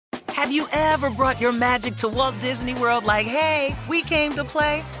Have you ever brought your magic to Walt Disney World like, hey, we came to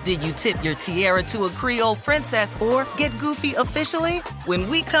play? Did you tip your tiara to a Creole princess or get goofy officially? When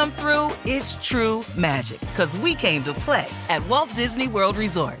we come through, it's true magic, because we came to play at Walt Disney World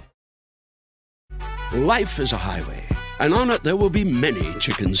Resort. Life is a highway, and on it there will be many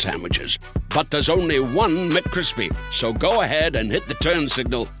chicken sandwiches. But there's only one McCrispy. So go ahead and hit the turn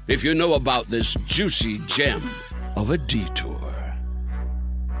signal if you know about this juicy gem of a detour.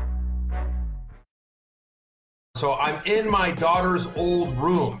 So I'm in my daughter's old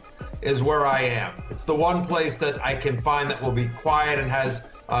room is where I am. It's the one place that I can find that will be quiet and has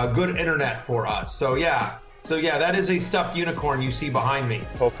good internet for us. So yeah, that is a stuffed unicorn you see behind me.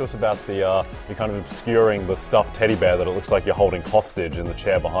 Talk to us about you're kind of obscuring the stuffed teddy bear that it looks like you're holding hostage in the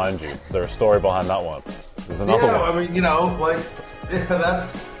chair behind you. Is there a story behind that one? There's another one. I mean,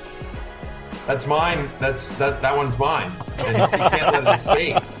 that's mine. That one's mine. And you can't let it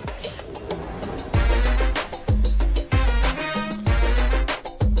escape.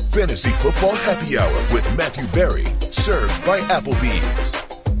 Fantasy Football Happy Hour with Matthew Berry, served by Applebee's.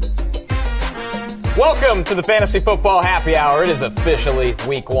 Welcome to the Fantasy Football Happy Hour. It is officially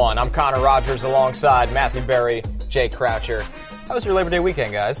Week 1. I'm Connor Rogers alongside Matthew Berry, Jay Croucher. How was your Labor Day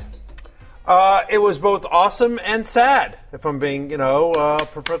weekend, guys? It was both awesome and sad, if I'm being,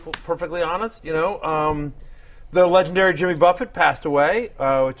 perfectly honest. The legendary Jimmy Buffett passed away,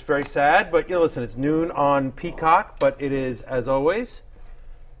 which is very sad. But, listen, it's noon on Peacock, but it is, as always,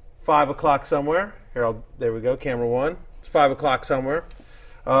 5 o'clock somewhere. There we go, camera one. It's 5 o'clock somewhere.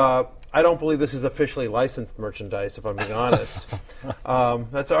 I don't believe this is officially licensed merchandise, if I'm being honest.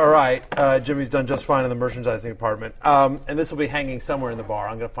 That's all right. Jimmy's done just fine in the merchandising department. And this will be hanging somewhere in the bar.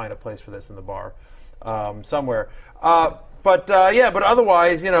 I'm going to find a place for this in the bar somewhere. But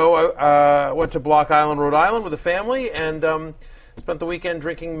otherwise, I went to Block Island, Rhode Island with the family and spent the weekend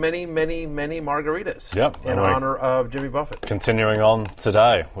drinking many, many, many margaritas in honor of Jimmy Buffett. Continuing on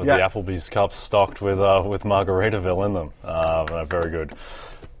today with the Applebee's cups stocked with Margaritaville in them. Very good.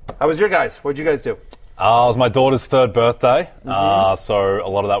 How was your guys? What did you guys do? It was my daughter's third birthday, so a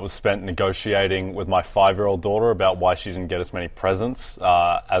lot of that was spent negotiating with my 5-year-old daughter about why she didn't get as many presents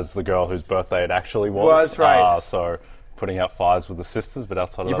as the girl whose birthday it actually was. Well, that's right. So putting out fires with the sisters, but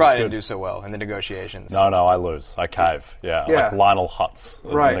outside of that, you probably didn't do so well in the negotiations. No, I lose. I cave. Yeah. Like Lionel Hutz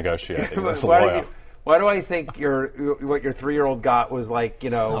of negotiating. Why do I think what your 3-year-old got was like,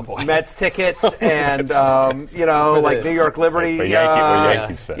 Mets tickets and, like New York Liberty. We're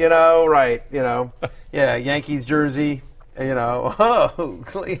Yankees fans. Yankees jersey, what a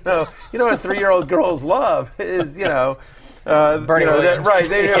 3-year-old girls love is, Bernie Williams. Right.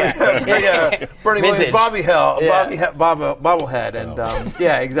 Bernie Williams, bobblehead. And,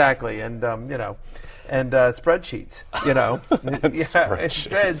 exactly. And, and spreadsheets,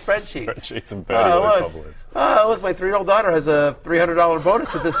 Spreadsheets and Bernie Republicans. Look, my 3-year-old daughter has a $300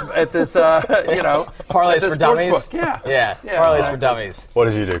 bonus at this Parlays for Dummies. Book. Yeah. Parlays for Dummies. What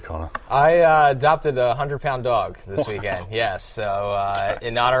did you do, Connor? I adopted a 100-pound dog this weekend. Yes, so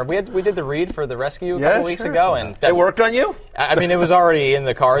in honor, we did the read for the rescue a couple weeks ago, and it worked on you. I mean, it was already in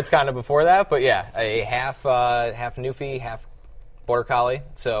the cards kind of before that, but a half Newfie, half Border Collie.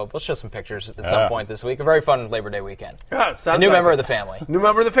 So we'll show some pictures at some point this week. A very fun Labor Day weekend. Yeah, a new member of the family.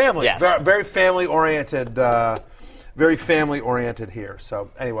 Yes. Very family oriented. Very family oriented here.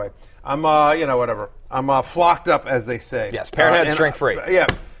 So anyway, I'm whatever. I'm flocked up, as they say. Yes, Parrot Head's drink free.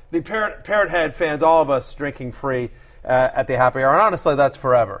 The Parrot Head fans, all of us drinking free at the happy hour. And honestly, that's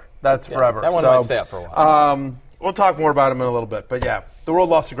forever. That's forever. That one might stay up for a while. We'll talk more about him in a little bit. But the world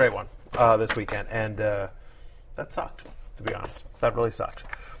lost a great one this weekend, and that sucked, to be honest. That really sucked.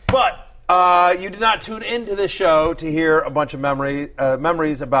 But you did not tune into this show to hear a bunch of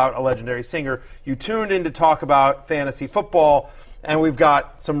memories about a legendary singer. You tuned in to talk about fantasy football, and we've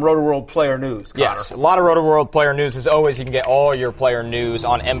got some Roto-World player news, Connor. Yes, a lot of Roto-World player news. As always, you can get all your player news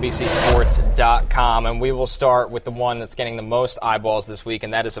on NBCSports.com, and we will start with the one that's getting the most eyeballs this week,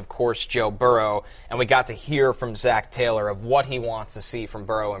 and that is, of course, Joe Burrow. And we got to hear from Zach Taylor of what he wants to see from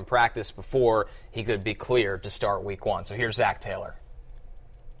Burrow in practice before he could be cleared to start Week 1. So here's Zach Taylor.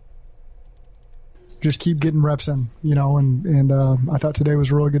 Just keep getting reps in, and I thought today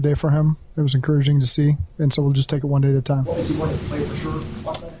was a really good day for him. It was encouraging to see, and so we'll just take it one day at a time. Is he wanting to play for sure?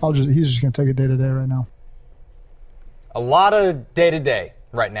 He's just going to take it day to day right now. A lot of day to day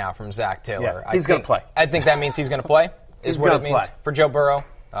right now from Zach Taylor. Yeah, he's going to play. I think that means he's going to play. Is what it means for Joe Burrow.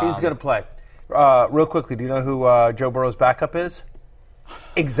 He's going to play. Real quickly, do you know who Joe Burrow's backup is?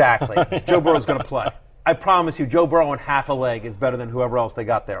 Exactly. Joe Burrow's going to play. I promise you, Joe Burrow in half a leg is better than whoever else they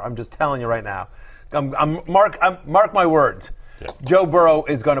got there. I'm just telling you right now. Mark my words. Joe Burrow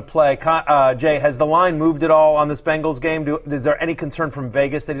is going to play. Jay, has the line moved at all on this Bengals game? Is there any concern from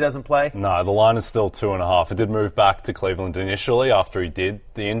Vegas that he doesn't play? No, the line is still 2.5. It did move back to Cleveland initially after he did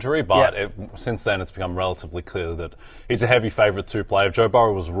the injury, but since then it's become relatively clear that he's a heavy favourite to play. If Joe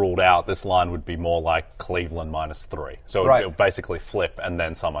Burrow was ruled out, this line would be more like Cleveland -3. So it would basically flip and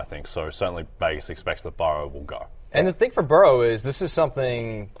then some, I think. So certainly Vegas expects that Burrow will go. And the thing for Burrow is this is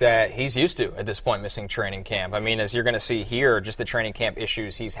something that he's used to at this point, missing training camp. I mean, as you're going to see here, just the training camp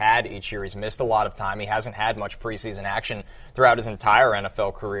issues he's had each year. He's missed a lot of time. He hasn't had much preseason action throughout his entire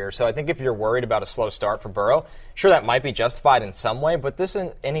NFL career. So I think if you're worried about a slow start for Burrow, sure, that might be justified in some way, but this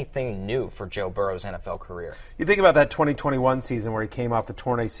isn't anything new for Joe Burrow's NFL career. You think about that 2021 season where he came off the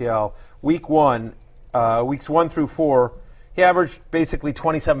torn ACL. Weeks 1 through 4, he averaged basically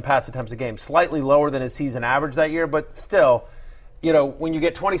 27 pass attempts a game, slightly lower than his season average that year, but still, when you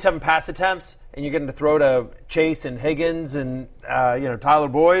get 27 pass attempts and you're getting to throw to Chase and Higgins and Tyler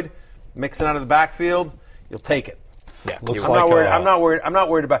Boyd, mixing out of the backfield, you'll take it. Yeah, I'm not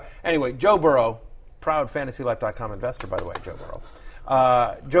worried about. Anyway, Joe Burrow, proud FantasyLife.com investor, by the way, Joe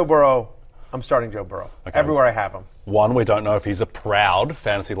Burrow. Joe Burrow, I'm starting Joe Burrow everywhere I have him. One, we don't know if he's a proud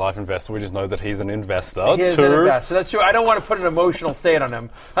Fantasy Life investor. We just know that he's an investor. He is an investor. That's true. I don't want to put an emotional state on him.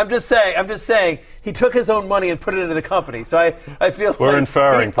 I'm just saying he took his own money and put it into the company. So I feel we're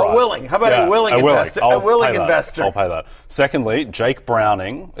inferring pride. A willing. How about a willing investor? A willing investor. I'll pay that. Secondly, Jake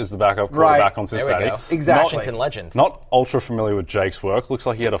Browning is the backup quarterback on Cincinnati. There we go. Exactly. Washington legend. Not ultra familiar with Jake's work. Looks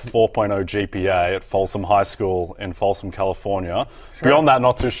like he had a 4.0 GPA at Folsom High School in Folsom, California. Sure. Beyond that,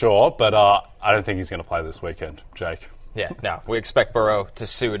 not too sure, but I don't think he's going to play this weekend, Jake. Yeah, no, we expect Burrow to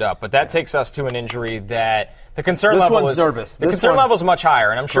suit up. But that takes us to an injury that the concern level is nervous. The concern level is much higher,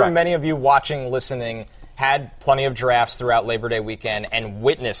 and I'm sure many of you watching, listening, had plenty of drafts throughout Labor Day weekend and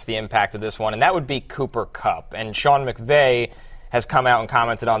witnessed the impact of this one, and that would be Cooper Kupp. And Sean McVay has come out and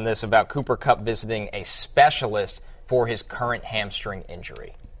commented on this about Cooper Kupp visiting a specialist for his current hamstring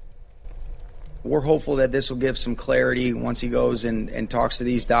injury. We're hopeful that this will give some clarity once he goes and talks to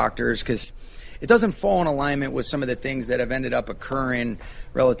these doctors, because it doesn't fall in alignment with some of the things that have ended up occurring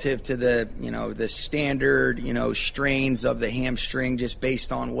relative to the standard, strains of the hamstring just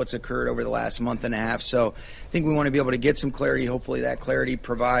based on what's occurred over the last month and a half. So I think we want to be able to get some clarity. Hopefully that clarity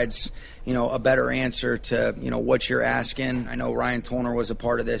provides, a better answer to, what you're asking. I know Ryan Tollner was a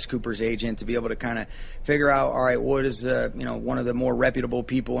part of this, Cooper's agent, to be able to kind of figure out, all right, what is one of the more reputable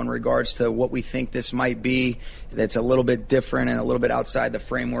people in regards to what we think this might be that's a little bit different and a little bit outside the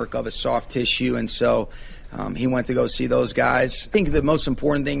framework of a soft tissue. And so he went to go see those guys. I think the most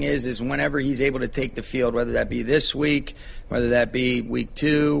important thing is whenever he's able to take the field, whether that be this week, whether that be week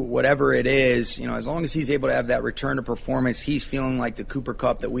 2, whatever it is, as long as he's able to have that return to performance, he's feeling like the Cooper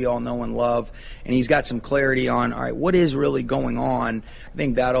Kupp that we all know and love, and he's got some clarity on, all right, what is really going on. I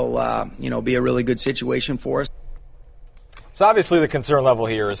think that'll, be a really good situation for us. So obviously the concern level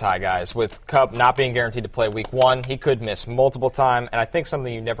here is high, guys. With Kupp not being guaranteed to play week 1, he could miss multiple times, and I think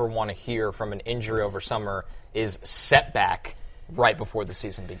something you never want to hear from an injury over summer is setback right before the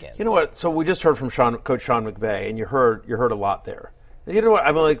season begins. You know what? So we just heard from Coach Sean McVay, and you heard a lot there. You know what?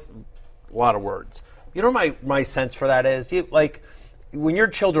 I mean, like, a lot of words. You know what my sense for that is? When your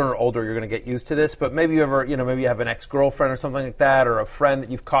children are older, you're going to get used to this, but maybe you have an ex-girlfriend or something like that, or a friend that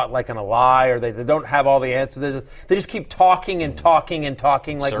you've caught like in a lie, or they don't have all the answers. They just keep talking and talking and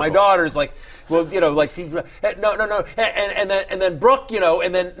talking. Like Circles. My daughter's like, well, like no, and then Brooke,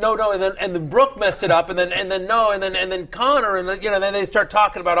 and then no, and then Brooke messed it up, and then Connor, and then they start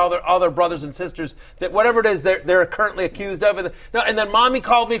talking about all their brothers and sisters that whatever it is they're currently accused of, and then mommy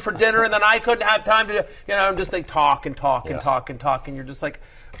called me for dinner, and then I couldn't have time to, I'm just like talk and talk and talk and talk, and you're just like,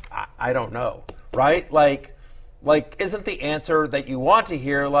 I don't know, right? Like isn't the answer that you want to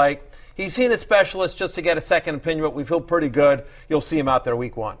hear like he's seen a specialist just to get a second opinion, but we feel pretty good. You'll see him out there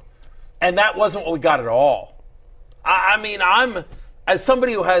week 1. And that wasn't what we got at all. I mean, I'm, as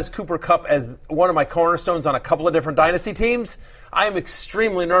somebody who has Cooper Kupp as one of my cornerstones on a couple of different dynasty teams, I am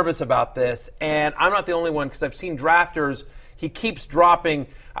extremely nervous about this. And I'm not the only one, because I've seen drafters, he keeps dropping.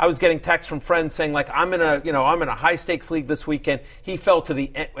 I was getting texts from friends saying, like, I'm in a high-stakes league this weekend. He fell to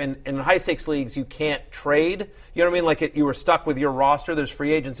the in high-stakes leagues, you can't trade. You know what I mean? Like, you were stuck with your roster. There's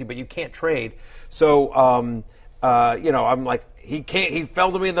free agency, but you can't trade. So, I'm like, he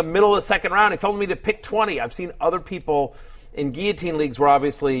fell to me in the middle of the second round. He fell to me to pick 20. I've seen other people in guillotine leagues where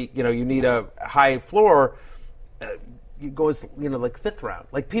obviously, you need a high floor. It goes, like 5th round.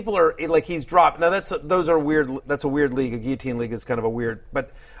 Like people are like he's dropped. Now that's a weird league. A guillotine league is kind of a weird.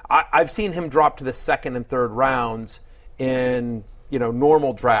 But I've seen him drop to the 2nd and 3rd rounds in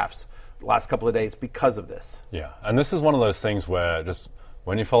normal drafts. last couple of days because of this. Yeah, and this is one of those things where just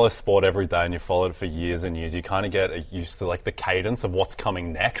when you follow sport every day and you follow it for years and years, you kind of get used to like the cadence of what's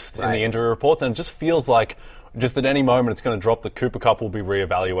coming next in the injury reports, and it just feels like just at any moment it's going to drop. The Cooper Kupp will be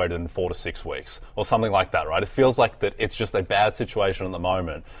reevaluated in 4 to 6 weeks or something like that, right? It feels like that it's just a bad situation at the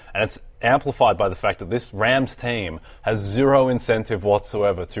moment, and it's amplified by the fact that this Rams team has zero incentive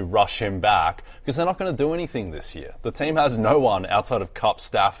whatsoever to rush him back because they're not going to do anything this year. The team has no one outside of Kupp,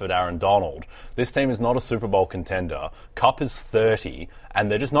 Stafford, Aaron Donald. This team is not a Super Bowl contender. Kupp is 30, and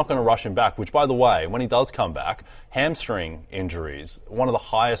they're just not going to rush him back, which, by the way, when he does come back, hamstring injuries, one of the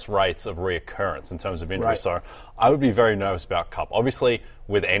highest rates of reoccurrence in terms of injury. Right. So I would be very nervous about Kupp. Obviously,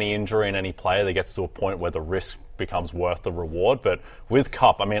 with any injury in any player, there gets to a point where the risk becomes worth the reward. But with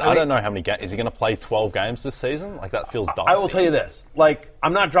Kupp, I don't know how many games. Is he going to play 12 games this season? Like, that feels dicey. I will tell you this. Like,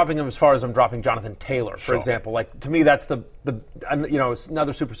 I'm not dropping him as far as I'm dropping Jonathan Taylor, for example. Like, to me, that's the it's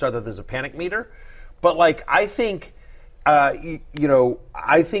another superstar that there's a panic meter. But, like, I think,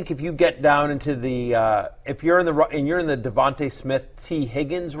 I think if you get down into the if you're in the Devontae Smith, T.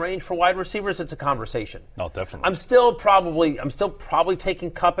 Higgins range for wide receivers, it's a conversation. Oh, definitely. I'm still probably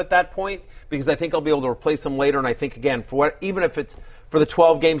taking Kupp at that point because I think I'll be able to replace him later. And I think again, even if it's for the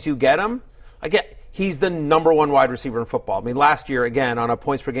 12 games you get him, he's the number one wide receiver in football. I mean, last year again on a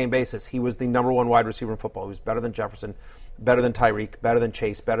points per game basis, he was the number one wide receiver in football. He was better than Jefferson, better than Tyreek, better than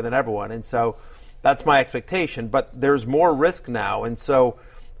Chase, better than everyone, and so. That's my expectation, but there's more risk now, and so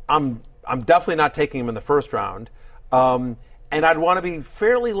I'm definitely not taking him in the first round. And I'd want to be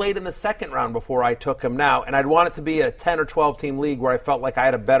fairly late in the second round before I took him now, and I'd want it to be a 10 or 12 team league where I felt like I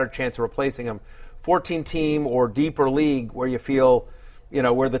had a better chance of replacing him. 14 team or deeper league where you feel,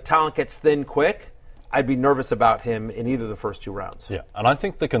 where the talent gets thin quick. I'd be nervous about him in either of the first 2 rounds. Yeah, and I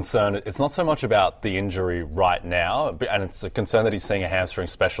think the concern, it's not so much about the injury right now, and it's a concern that he's seeing a hamstring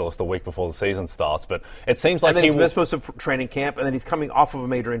specialist the week before the season starts, but it seems like he's missed most of training camp, and then he's coming off of a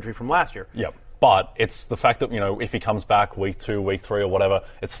major injury from last year. Yep. But it's the fact that, if he comes back week 2, week 3 or whatever,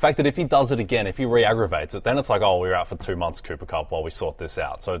 it's the fact that if he does it again, if he re-aggravates it, then it's like, we're out for 2 months, Cooper Kupp, while we sort this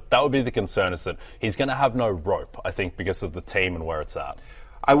out. So that would be the concern, is that he's going to have no rope, I think, because of the team and where it's at.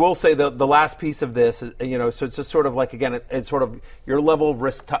 I will say the last piece of this, so it's just sort of like, again, it's sort of your level of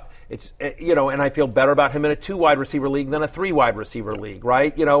risk. And I feel better about him in a 2 wide receiver league than a 3 wide receiver league,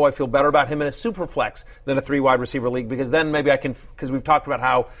 right? I feel better about him in a super flex than a 3 wide receiver league because then maybe I can, because we've talked about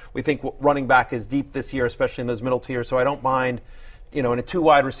how we think running back is deep this year, especially in those middle tiers. So I don't mind, in a 2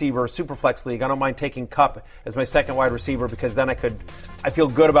 wide receiver super flex league, I don't mind taking Kupp as my second wide receiver because then I feel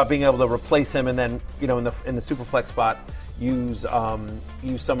good about being able to replace him and then, in the super flex spot, use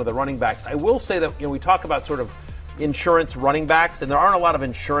some of the running backs. I will say that we talk about sort of insurance running backs, and there aren't a lot of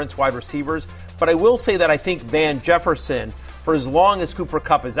insurance wide receivers, but I will say that I think Van Jefferson, for as long as Cooper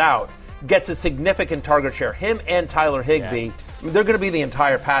Kupp is out, gets a significant target share. Him and Tyler Higbee, they're going to be the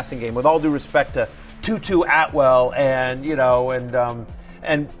entire passing game, with all due respect to Tutu Atwell and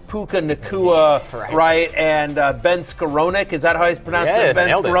Puka Nacua, right? And Ben Skowronek, is that how I pronounce it?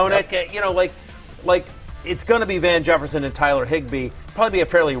 Ben Skowronek, yep. It's going to be Van Jefferson and Tyler Higbee. Probably be a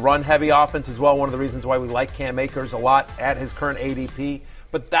fairly run-heavy offense as well. One of the reasons why we like Cam Akers a lot at his current ADP.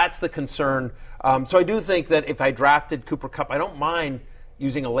 But that's the concern. So I do think that if I drafted Cooper Kupp, I don't mind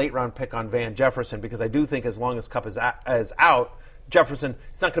using a late-round pick on Van Jefferson because I do think as long as Kupp is out, Jefferson,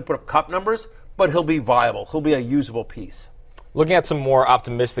 it's not going to put up Kupp numbers, but he'll be viable. He'll be a usable piece. Looking at some more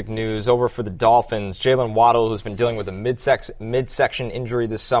optimistic news over for the Dolphins, Jalen Waddle, who's been dealing with a midsection injury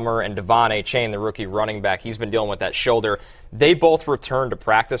this summer, and Devon Achane, the rookie running back, he's been dealing with that shoulder. They both returned to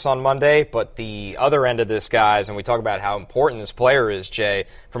practice on Monday, but the other end of this, guys, and we talk about how important this player is, Jay,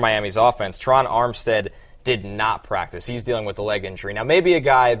 for Miami's offense, Teron Armstead did not practice. He's dealing with a leg injury. Now, maybe a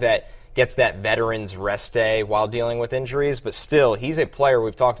guy that gets that veteran's rest day while dealing with injuries, but still, he's a player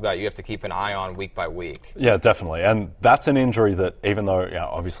we've talked about you have to keep an eye on week by week. Yeah, definitely. And that's an injury that, even though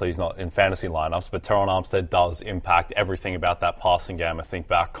obviously he's not in fantasy lineups, but Teron Armstead does impact everything about that passing game. I think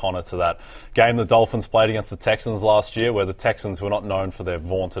back, Connor, to that game the Dolphins played against the Texans last year, where the Texans were not known for their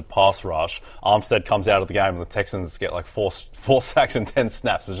vaunted pass rush. Armstead comes out of the game and the Texans get like four sacks in 10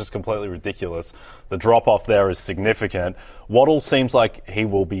 snaps. It's just completely ridiculous. The drop-off there is significant. Waddle seems like he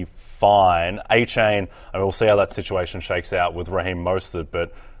will be fine. Achane, and we'll see how that situation shakes out with Raheem Mostert,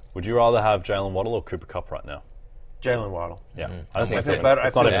 but would you rather have Jalen Waddle or Cooper Kupp right now? Jalen Waddle. Yeah. I don't think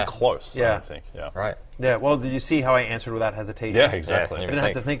it's not even close. Yeah. I don't think. Yeah. Right. Yeah, well, did you see how I answered without hesitation? Yeah, exactly. I didn't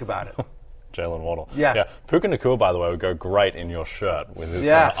have to think about it. Jalen Waddle. Yeah. Puka Nacua, by the way, would go great in your shirt with his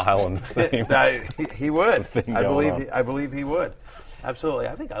kind of island theme. He would. I believe he would. Absolutely.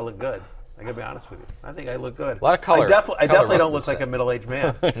 I think I look good. I gotta be honest with you. I think I look good. A lot of color. I definitely don't look like a middle-aged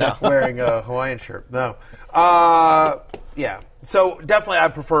man wearing a Hawaiian shirt. No. Yeah. So definitely, I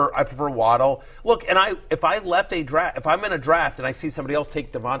prefer Waddle. Look, and if I'm in a draft and I see somebody else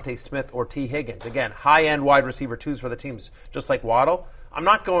take Devontae Smith or T. Higgins, again, high-end wide receiver 2s for the teams, just like Waddle, I'm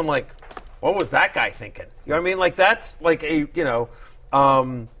not going like, what was that guy thinking? You know what I mean? Like that's like a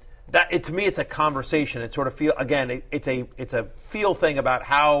to me it's a conversation. It sort of it's a feel thing about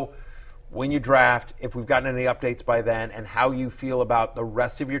how when you draft, if we've gotten any updates by then, and how you feel about the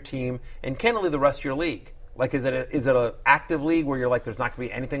rest of your team and candidly the rest of your league. Like, is it an active league where you're like, there's not going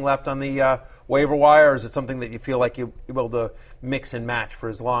to be anything left on the waiver wire, or is it something that you feel like you're able to mix and match for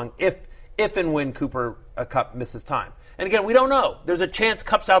as long, if and when Kupp misses time? And again, we don't know. There's a chance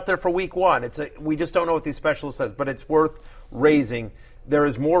Kupp's out there for week 1. We just don't know what these specialists says, but it's worth raising. There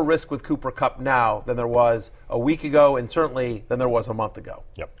is more risk with Cooper Kupp now than there was a week ago, and certainly than there was a month ago.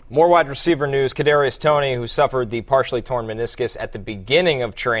 Yep. More wide receiver news. Kadarius Toney, who suffered the partially torn meniscus at the beginning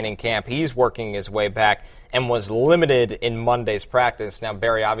of training camp, he's working his way back and was limited in Monday's practice. Now,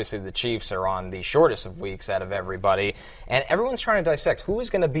 Barry, obviously the Chiefs are on the shortest of weeks out of everybody, and everyone's trying to dissect who is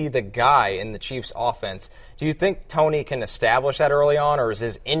going to be the guy in the Chiefs' offense. Do you think Toney can establish that early on, or is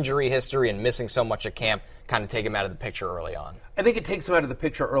his injury history and missing so much at camp kind of take him out of the picture early on? I think it takes him out of the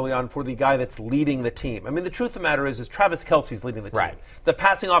picture early on for the guy that's leading the team. I mean, the truth of the matter is Travis Kelce's leading the team. Right. The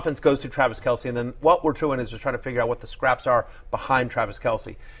passing offense goes to Travis Kelce, and then what we're doing is just trying to figure out what the scraps are behind Travis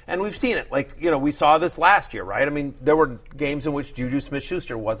Kelce. And we've seen it. Like, we saw this last year, right? I mean, there were games in which Juju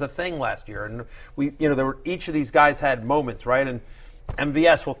Smith-Schuster was a thing last year, and each of these guys had moments, right? And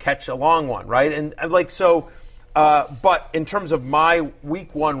MVS will catch a long one, right? And but in terms of my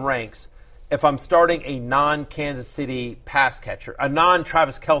week 1 ranks, if I'm starting a non-Kansas City pass catcher, a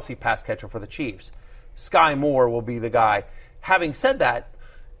non-Travis Kelce pass catcher for the Chiefs, Sky Moore will be the guy. Having said that,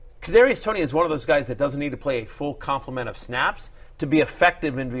 Kadarius Toney is one of those guys that doesn't need to play a full complement of snaps to be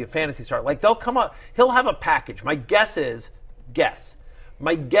effective and be a fantasy starter. Like, they'll come up, he'll have a package. My guess is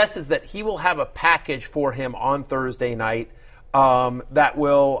that he will have a package for him on Thursday night that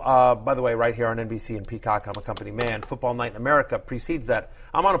will, by the way, right here on NBC and Peacock, I'm a company man. Football Night in America precedes that.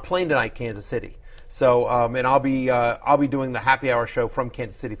 I'm on a plane tonight, Kansas City. So, and I'll be doing the happy hour show from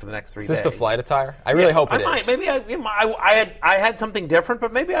Kansas City for the next 3 days. Is this the flight attire? I really hope it is. Might. Maybe I had something different,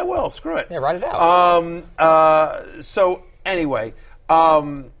 but maybe I will. Screw it. Yeah, write it out. So anyway,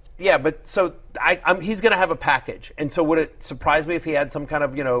 but so he's going to have a package. And so would it surprise me if he had some kind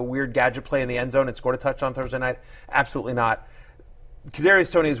of weird gadget play in the end zone and scored a touchdown Thursday night? Absolutely not.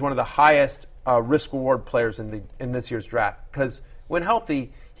 Kadarius Toney is one of the highest risk-reward players in this year's draft because when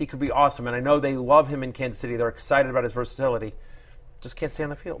healthy, he could be awesome. And I know they love him in Kansas City. They're excited about his versatility. Just can't stay on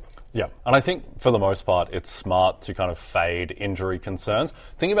the field. Yeah, and I think for the most part, it's smart to kind of fade injury concerns.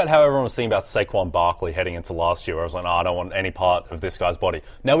 Think about how everyone was thinking about Saquon Barkley heading into last year, where I was like, I don't want any part of this guy's body.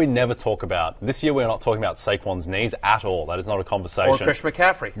 Now we never talk about, this year we're not talking about Saquon's knees at all. That is not a conversation. Or Christian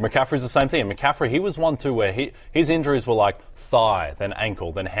McCaffrey. McCaffrey's the same thing. And McCaffrey, he was one too where his injuries were like thigh, then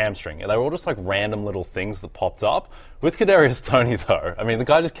ankle, then hamstring. They were all just like random little things that popped up. With Kadarius Toney, though, I mean, the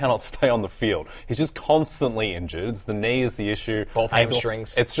guy just cannot stay on the field. He's just constantly injured. It's the knee is the issue. Both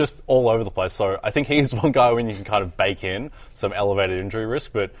hamstrings. It's just all over the place. So I think he's one guy when you can kind of bake in some elevated injury risk.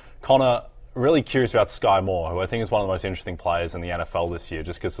 But Connor, really curious about Sky Moore, who I think is one of the most interesting players in the NFL this year,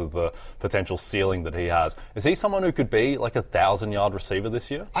 just because of the potential ceiling that he has. Is he someone who could be like a 1,000-yard receiver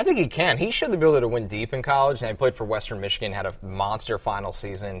this year? I think he can. He should be able to win deep in college. And he played for Western Michigan, had a monster final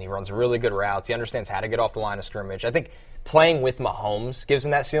season. He runs really good routes. He understands how to get off the line of scrimmage. I think playing with Mahomes gives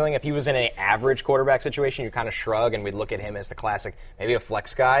him that ceiling. If he was in an average quarterback situation, you kind of shrug and we'd look at him as the classic, maybe a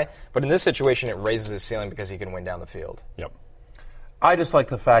flex guy. But in this situation, it raises his ceiling because he can win down the field. Yep. I just like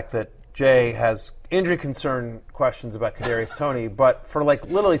the fact that Jay has injury concern questions about Kadarius Toney, but for like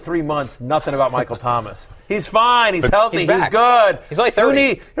literally 3 months, nothing about Michael Thomas. He's fine. He's healthy. He's good. He's only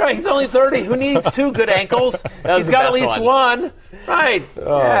 30. He's only 30. Who needs 2 good ankles? He's got at least one. Right.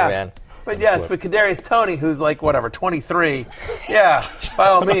 Oh, man. But yes, but Kadarius Toney, who's like, 23. Yeah, by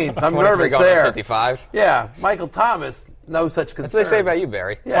all means. I'm nervous going there. On 55. Yeah, Michael Thomas, no such concerns. That's what they say about you,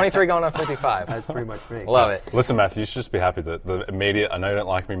 Barry. Yeah. 23 going on 55. That's pretty much me. Love it. Listen, Matthew, you should just be happy that the immediate, I know you don't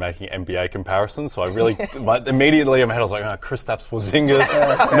like me making NBA comparisons, so I really, immediately in my head I was like, Kristaps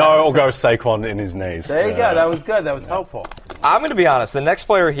Porzingis. No, I'll go Saquon in his knees. There you go. That was good. That was helpful. I'm going to be honest. The next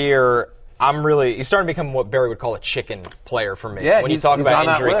player here, he's starting to become what Barry would call a chicken player for me. Yeah, when you talk about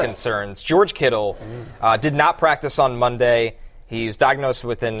injury concerns. George Kittle did not practice on Monday. He was diagnosed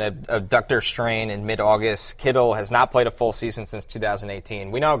with an abductor strain in mid-August. Kittle has not played a full season since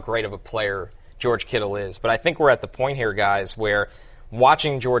 2018. We know how great of a player George Kittle is, but I think we're at the point here, guys, where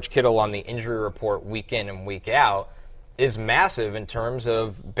watching George Kittle on the injury report week in and week out is massive in terms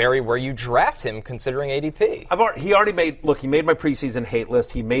of, Barry, where you draft him considering ADP. He made my preseason hate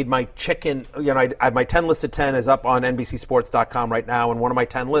list. He made my chicken, my 10 list of 10 is up on NBCSports.com right now, and one of my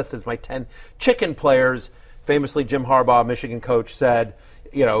 10 lists is my 10 chicken players. Famously, Jim Harbaugh, Michigan coach, said,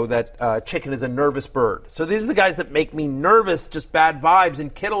 that chicken is a nervous bird. So these are the guys that make me nervous, just bad vibes,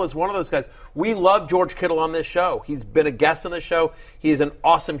 and Kittle is one of those guys. We love George Kittle on this show. He's been a guest on this show. He is an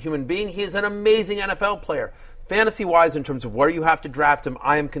awesome human being. He is an amazing NFL player. Fantasy-wise, in terms of where you have to draft him,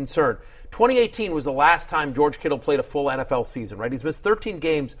 I am concerned. 2018 was the last time George Kittle played a full NFL season, right? He's missed 13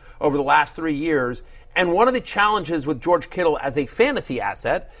 games over the last 3 years. And one of the challenges with George Kittle as a fantasy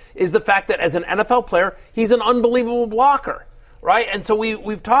asset is the fact that as an NFL player, he's an unbelievable blocker, right? And so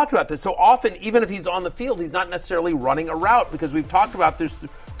we've talked about this. So often, even if he's on the field, he's not necessarily running a route, because we've talked about this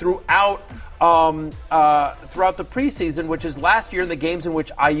throughout the preseason, which is last year in the games in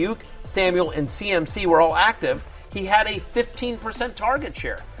which Ayuk, Samuel, and CMC were all active. He had a 15% target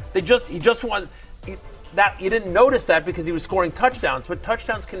share. You didn't notice that because he was scoring touchdowns, but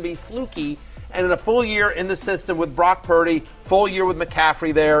touchdowns can be fluky. And in a full year in the system with Brock Purdy, full year with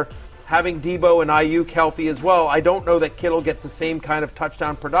McCaffrey there, having Debo and Ayuk healthy as well, I don't know that Kittle gets the same kind of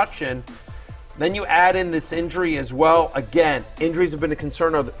touchdown production. Then you add in this injury as well. Again, injuries have been a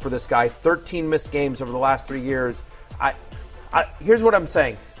concern for this guy. 13 missed games over the last 3 years. Here's what I'm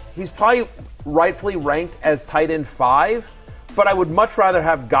saying. He's probably rightfully ranked as tight end 5, but I would much rather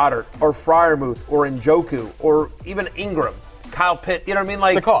have Goddard or Freiermuth or Njoku or even Ingram, Kyle Pitt. You know what I mean?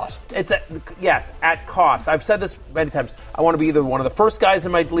 Like, it's a cost. Yes, at cost. I've said this many times. I want to be either one of the first guys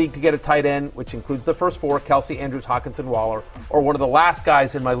in my league to get a tight end, which includes the first 4, Kelsey, Andrews, Hawkinson, Waller, or one of the last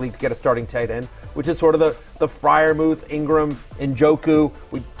guys in my league to get a starting tight end, which is sort of the Freiermuth, Ingram, Njoku.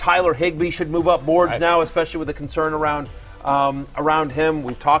 Tyler Higbee should move up boards now, especially with the concern around him.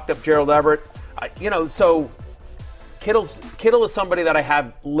 We talked up Gerald Everett. So Kittle is somebody that I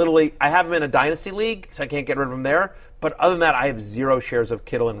have him in a dynasty league, so I can't get rid of him there. But other than that, I have 0 shares of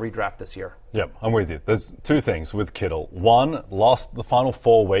Kittle in redraft this year. Yep, I'm with you. There's 2 things with Kittle. One, the final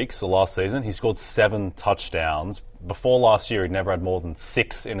 4 weeks of last season, he scored 7 touchdowns. Before last year, he'd never had more than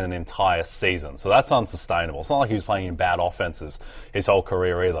 6 in an entire season. So that's unsustainable. It's not like he was playing in bad offenses his whole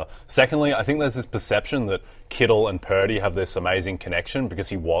career either. Secondly, I think there's this perception that Kittle and Purdy have this amazing connection because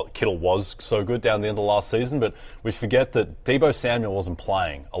Kittle was so good down the end of last season, but we forget that Debo Samuel wasn't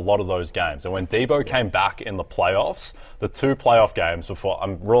playing a lot of those games. And when Debo came back in the playoffs, the 2 playoff games before,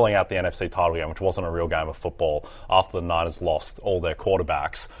 I'm ruling out the NFC title game, which wasn't a real game of football after the Niners lost all their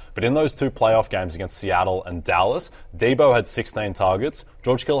quarterbacks. But in those 2 playoff games against Seattle and Dallas, Debo had 16 targets,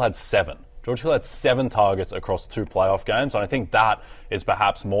 George Kittle had 7. George Kittle had 7 targets across 2 playoff games, and I think that is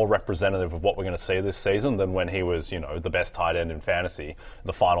perhaps more representative of what we're going to see this season than when he was, the best tight end in fantasy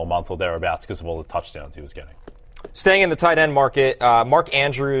the final month or thereabouts because of all the touchdowns he was getting. Staying in the tight end market, Mark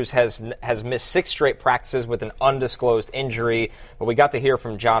Andrews has missed 6 straight practices with an undisclosed injury, but we got to hear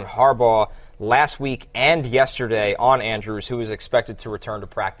from John Harbaugh last week and yesterday on Andrews, who is expected to return to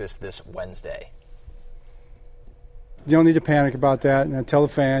practice this Wednesday. You don't need to panic about that, and tell the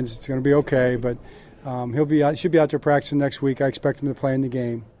fans it's going to be okay. But he should be out there practicing next week. I expect him to play in the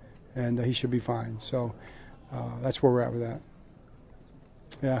game, and he should be fine. So that's where we're at with that.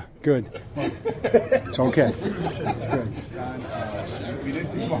 Yeah, good. It's okay. It's good. John, we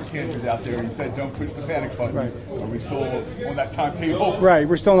didn't see Mark Andrews out there. You said don't push the panic button. Right. Are we still on that timetable? Right.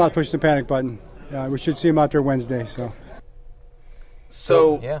 We're still not pushing the panic button. We should see him out there Wednesday.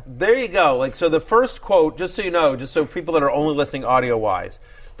 So there you go. So the first quote, just so you know, just so people that are only listening audio-wise,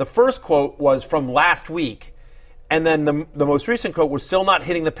 the first quote was from last week, and then the most recent quote was still not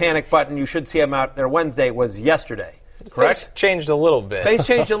hitting the panic button. You should see him out there Wednesday. Was yesterday. Correct? Face changed a little bit. Face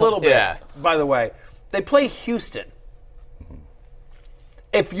changed a little bit. Yeah. By the way, they play Houston.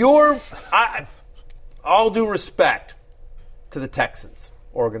 If you're, all due respect to the Texans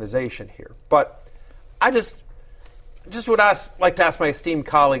organization here, but I just would like to ask my esteemed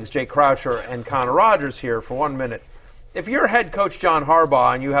colleagues Jay Croucher and Connor Rogers here for 1 minute. If you're head coach John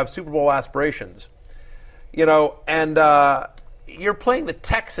Harbaugh and you have Super Bowl aspirations, and you're playing the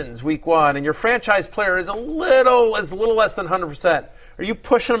Texans week 1 and your franchise player is a little less than 100%, are you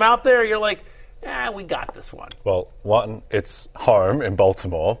pushing them out there? You're like, we got this one. Well, one, it's home in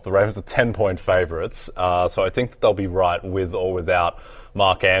Baltimore. The Ravens are 10-point favorites, so I think that they'll be right with or without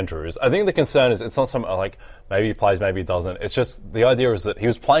Mark Andrews. I think the concern is it's not something like maybe he plays, maybe he doesn't. It's just the idea is that he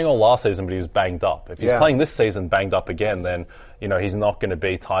was playing all last season, but he was banged up. If he's playing this season banged up again, then he's not going to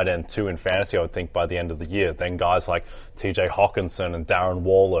be tight end 2 in fantasy, I would think, by the end of the year. Then guys like TJ Hawkinson and Darren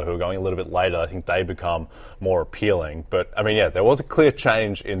Waller, who are going a little bit later, I think they become more appealing. But, there was a clear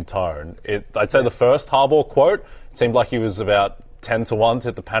change in tone. I'd say the first Harbaugh quote, it seemed like he was about 10-1 to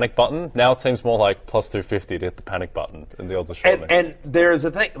hit the panic button. Now it seems more like plus 250 to hit the panic button, and the odds are shortening. And there's a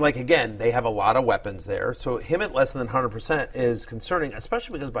thing, again, they have a lot of weapons there, so him at less than 100% is concerning,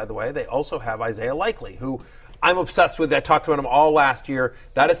 especially because, by the way, they also have Isaiah Likely, who I'm obsessed with. I talked to him all last year.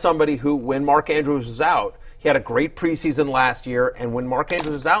 That is somebody who, when Mark Andrews was out, he had a great preseason last year, and when Mark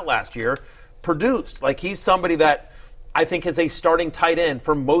Andrews was out last year, produced. He's somebody that I think is a starting tight end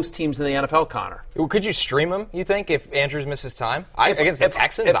for most teams in the NFL, Connor. Could you stream him, you think, if Andrews misses time? Against the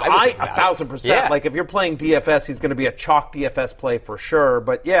Texans, I would 1,000%. Yeah. If you're playing DFS, he's going to be a chalk DFS play for sure.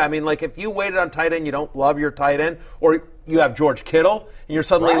 But, if you waited on tight end, you don't love your tight end, or you have George Kittle, and you're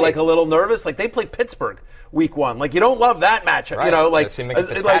suddenly, a little nervous. They play Pittsburgh week 1. You don't love that matchup. Right.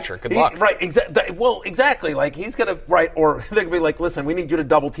 Fitzpatrick. Good luck. Right. Exactly. He's going to, or they're going to be listen, we need you to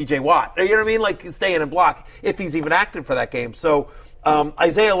double TJ Watt. You know what I mean? Stay in and block if he's even active for that game. So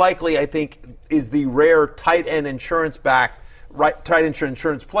Isaiah Likely, I think, is the rare tight end insurance player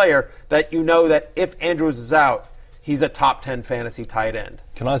that that if Andrews is out, he's a top 10 fantasy tight end.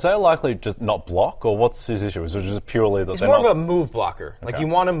 Can Isaiah Likely just not block, or what's his issue? Is it just purely that he's more of a move blocker? You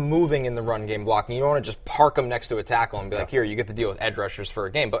want him moving in the run game blocking. You don't want to just park him next to a tackle and be here, you get to deal with edge rushers for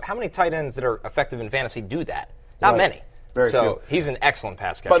a game. But how many tight ends that are effective in fantasy do that? Not many. Very few. He's an excellent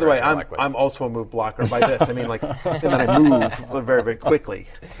pass catcher. By the way, I'm also a move blocker by this. And then I move very, very quickly.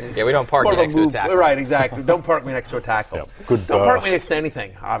 Yeah, we don't park you next to a tackle. Right, exactly. Don't park me next to a tackle. Yep. Good Don't park me next to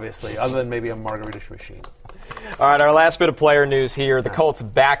anything, obviously, other than maybe a margarita machine. All right, our last bit of player news here. The Colts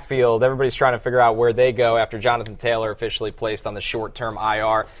backfield. Everybody's trying to figure out where they go after Jonathan Taylor officially placed on the short-term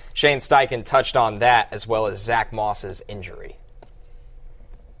IR. Shane Steichen touched on that, as well as Zach Moss's injury.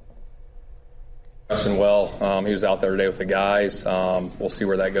 Progressing well. He was out there today with the guys. We'll see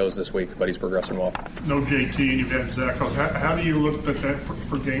where that goes this week, but he's progressing well. No JT, and you've had Zach. How do you look at that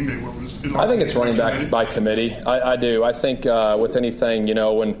for game day? I think it's running back by committee. I do. I think with anything,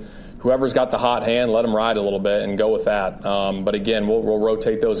 when whoever's got the hot hand, let them ride a little bit and go with that. But again, we'll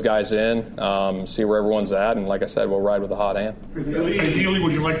rotate those guys in, see where everyone's at, and like I said, we'll ride with the hot hand. Ideally,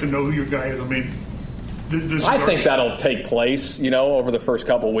 would you like to know who your guy is? I think that'll take place, over the first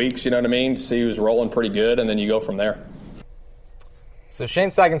couple weeks, you know what I mean? See who's rolling pretty good, and then you go from there. So Shane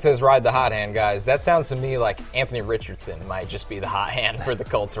Steichen says ride the hot hand, guys. That sounds to me like Anthony Richardson might just be the hot hand for the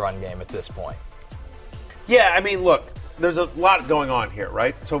Colts run game at this point. Yeah, look, there's a lot going on here,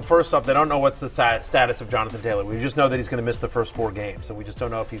 right? So first off, they don't know what's the status of Jonathan Taylor. We just know that he's going to miss the first 4 games. So we just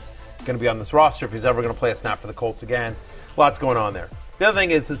don't know if he's going to be on this roster, if he's ever going to play a snap for the Colts again. Lots going on there. The other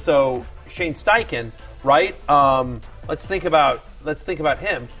thing is so Shane Steichen, right? Let's think about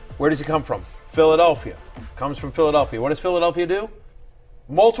him. Where does he come from? Philadelphia. Comes from Philadelphia. What does Philadelphia do?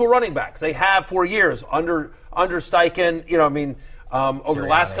 Multiple running backs. They have for years under Steichen. Over the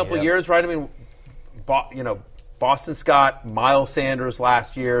last couple of years, right? Boston Scott, Miles Sanders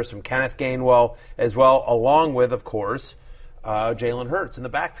last year, some Kenneth Gainwell as well, along with, of course, Jalen Hurts in the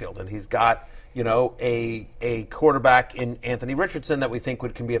backfield, and he's got a quarterback in Anthony Richardson that we think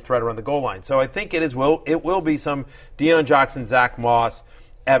can be a threat around the goal line. So I think it will be some Deion Jackson, Zach Moss,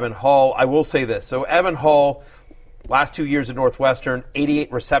 Evan Hull. I will say this. So Evan Hull, last 2 years at Northwestern,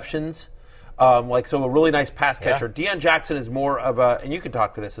 88 receptions. A really nice pass catcher. Yeah. Deion Jackson is more of and you can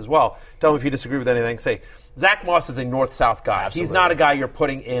talk to this as well. Tell me if you disagree with anything. Say, Zach Moss is a north-south guy. Absolutely. He's not a guy you're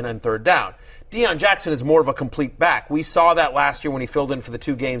putting in on third down. Deion Jackson is more of a complete back. We saw that last year when he filled in for the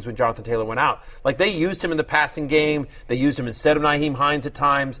 2 games when Jonathan Taylor went out. They used him in the passing game. They used him instead of Nyheim Hines at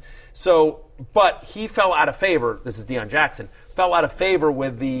times. But he fell out of favor. This is Deion Jackson. Fell out of favor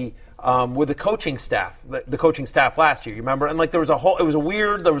with the coaching staff, the coaching staff last year. You remember? And there was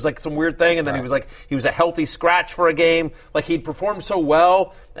some weird thing, and then he was a healthy scratch for a game. He'd performed so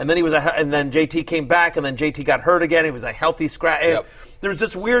well, and then and then JT came back, and then JT got hurt again. He was a healthy scratch. Yep. There's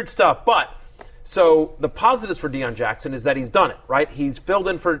just weird stuff, but. So the positives for Deion Jackson is that he's done it, right? He's filled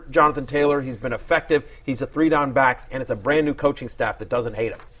in for Jonathan Taylor. He's been effective. He's a 3-down back, and it's a brand-new coaching staff that doesn't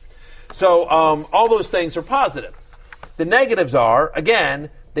hate him. So all those things are positive. The negatives are,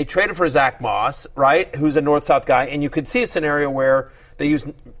 again, they traded for Zach Moss, right, who's a north-south guy, and you could see a scenario where they use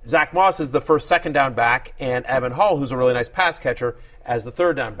Zach Moss as the first second-down back and Evan Hull, who's a really nice pass catcher, as the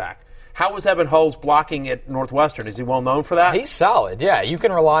third-down back. How was Evan Hull's blocking at Northwestern? Is he well known for that? He's solid, yeah. You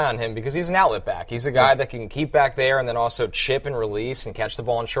can rely on him because he's an outlet back. He's a guy that can keep back there and then also chip and release and catch the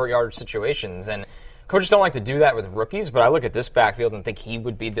ball in short yardage situations. And coaches don't like to do that with rookies, but I look at this backfield and think he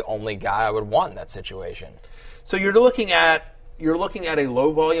would be the only guy I would want in that situation. So you're looking at a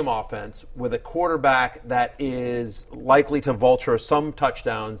low-volume offense with a quarterback that is likely to vulture some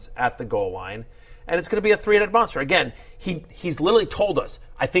touchdowns at the goal line, and it's going to be a three-headed monster. Again, he's literally told us,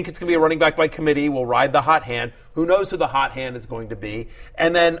 I think it's going to be a running back by committee. We'll ride the hot hand. Who knows who the hot hand is going to be?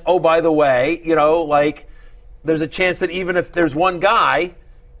 And then, oh, by the way, there's a chance that even if there's one guy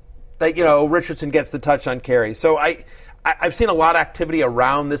that, Richardson gets the touchdown carry. So I've seen a lot of activity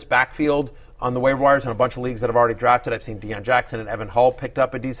around this backfield on the waiver wires in a bunch of leagues that have already drafted. I've seen Deion Jackson and Evan Hull picked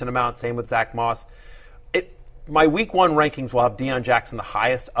up a decent amount. Same with Zach Moss. My week 1 rankings will have Deion Jackson the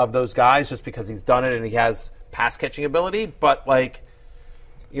highest of those guys just because he's done it and he has pass-catching ability. But,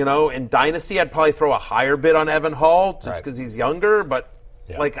 in Dynasty, I'd probably throw a higher bid on Evan Hull just because he's younger. But,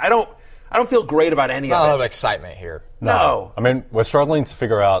 I don't feel great about any of it. Not a lot of excitement here. No. I mean, we're struggling to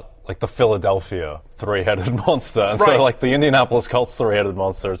figure out the Philadelphia three-headed monster. And so the Indianapolis Colts three-headed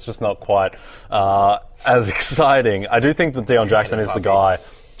monster, it's just not quite as exciting. I do think that Deion Jackson is the guy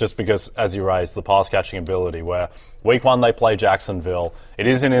just because, as you raised, the pass-catching ability where week 1 they play Jacksonville. It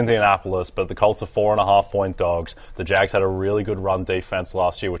is in Indianapolis, but the Colts are 4.5-point dogs. The Jags had a really good run defense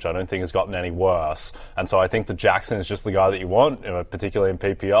last year, which I don't think has gotten any worse. And so I think that Jackson is just the guy that you want, particularly in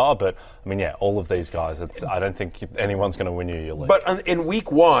PPR. But, all of these guys, I don't think anyone's going to win you your league. But in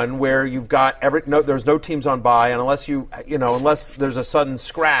week 1, where you've got there's no teams on bye, and unless there's a sudden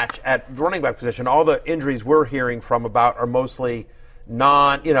scratch at running back position, all the injuries we're hearing from about are mostly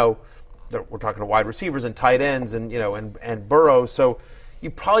we're talking to wide receivers and tight ends and Burrow. So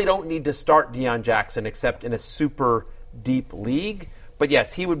you probably don't need to start Deion Jackson except in a super deep league. But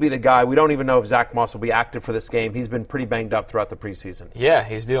yes, he would be the guy. We don't even know if Zach Moss will be active for this game. He's been pretty banged up throughout the preseason. Yeah,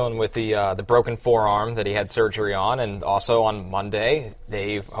 he's dealing with the broken forearm that he had surgery on, and also on Monday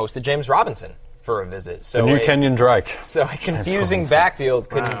they hosted James Robinson for a visit. So the new Kenyon Drake. So a confusing backfield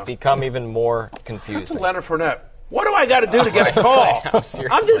could become even more confusing. Leonard Fournette. What do I got to do to get a call?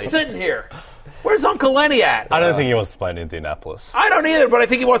 I'm just sitting here. Where's Uncle Lenny at? I don't think he wants to play in Indianapolis. I don't either, but I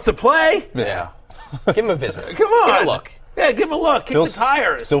think he wants to play. Yeah. Give him a visit. Come on. Give him a look. Yeah, give him a look. Kick the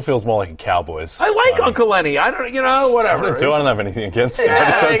tires. Still feels more like a Cowboys. I like Uncle Lenny. I don't, whatever. I don't have anything against him. I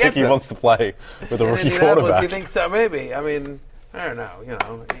just don't think he wants to play with a rookie quarterback. You think so? Maybe. I don't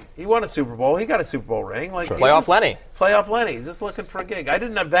know. He won a Super Bowl. He got a Super Bowl ring. Playoff Lenny. Playoff Lenny. He's just looking for a gig. I did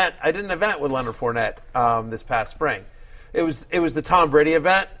an event with Leonard Fournette this past spring. It was the Tom Brady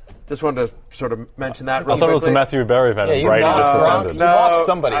event. Just wanted to sort of mention that. I thought it was the Matthew Berry event. Yeah, Brady just pretended. You lost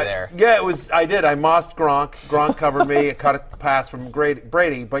somebody there. Yeah, it was. I did. I mossed Gronk. Gronk covered me. I caught a pass from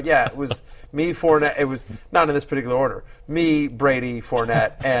Brady. But yeah, it was me, Fournette. It was not in this particular order. Me, Brady,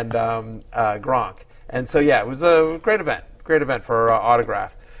 Fournette, and Gronk. And so yeah, it was a great event. Great event for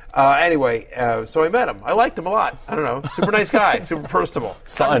autograph. Anyway, so I met him. I liked him a lot. I don't know. Super nice guy. Super personable.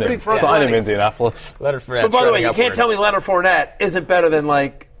 Sign him, Indianapolis. Leonard Fournette. But by the way, you can't tell me Leonard Fournette isn't better than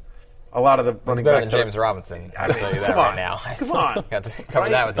a lot of the running backs. Better than James Robinson. I'll tell you that right now. Come on. Got to cover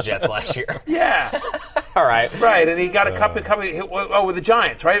that with the Jets last year. Yeah. All right. Right, and he got a cup with the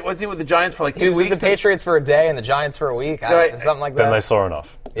Giants, right? Was he with the Giants for 2 weeks? He was with the Patriots for a day and the Giants for a week. Right. Something like that. Then they saw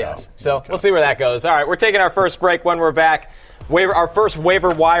enough. Yes. So we'll see where that goes. All right, we're taking our first break. When we're back, our first waiver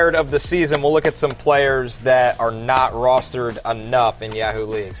wired of the season. We'll look at some players that are not rostered enough in Yahoo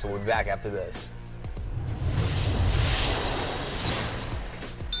League. So we'll be back after this.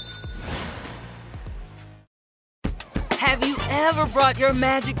 Have you ever brought your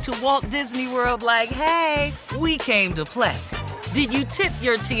magic to Walt Disney World like, hey, we came to play? Did you tip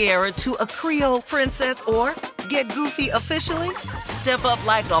your tiara to a Creole princess or get goofy officially? Step up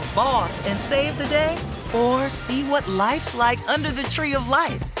like a boss and save the day? Or see what life's like under the tree of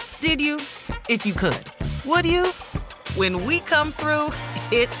life? Did you? If you could. Would you? When we come through,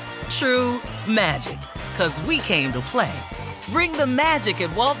 it's true magic. 'Cause we came to play. Bring the magic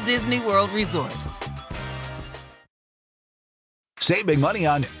at Walt Disney World Resort. Save big money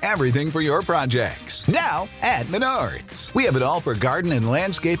on everything for your projects. Now at Menards. We have it all for garden and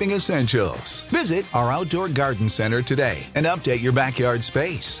landscaping essentials. Visit our outdoor garden center today and update your backyard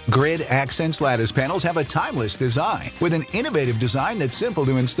space. Grid Accents lattice panels have a timeless design with an innovative design that's simple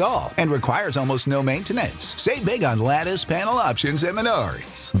to install and requires almost no maintenance. Save big on lattice panel options at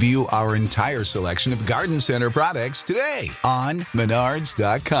Menards. View our entire selection of garden center products today on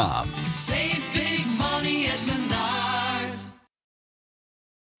Menards.com. Save big money at Menards.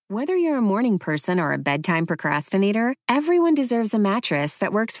 Whether you're a morning person or a bedtime procrastinator, everyone deserves a mattress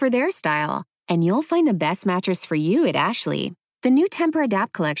that works for their style. And you'll find the best mattress for you at Ashley. The new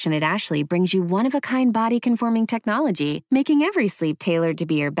Temper-Adapt collection at Ashley brings you one-of-a-kind body-conforming technology, making every sleep tailored to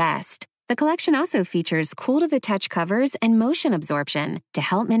be your best. The collection also features cool-to-the-touch covers and motion absorption to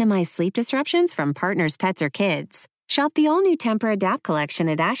help minimize sleep disruptions from partners, pets, or kids. Shop the all-new Temper-Adapt collection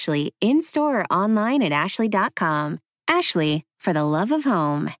at Ashley, in-store or online at ashley.com. Ashley, for the love of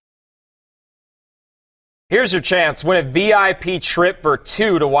home. Here's your chance. Win a VIP trip for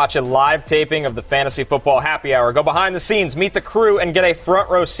 2 to watch a live taping of the Fantasy Football Happy Hour. Go behind the scenes, meet the crew, and get a front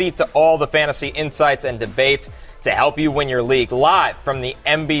row seat to all the fantasy insights and debates to help you win your league live from the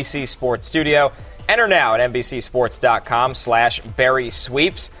NBC Sports studio. Enter now at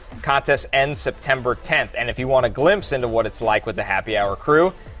NBCSports.com/BerrySweeps. Contest ends September 10th. And if you want a glimpse into what it's like with the Happy Hour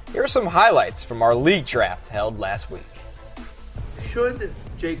crew, here are some highlights from our league draft held last week. Should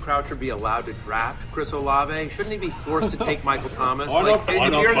Jay Croucher be allowed to draft Chris Olave? Shouldn't he be forced to take Michael Thomas? No. Like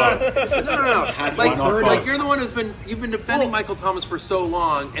you're the one you've been defending Michael Thomas for so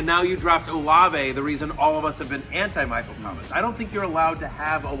long, and now you draft Olave, the reason all of us have been anti-Michael Thomas. I don't think you're allowed to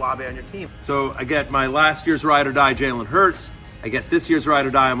have Olave on your team. So I get my last year's ride or die, Jalen Hurts. I get this year's ride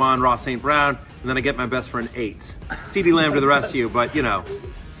or die, Amon-Ra St. Brown, and then I get my best friend Eights. CeeDee Lamb to the rest of you, but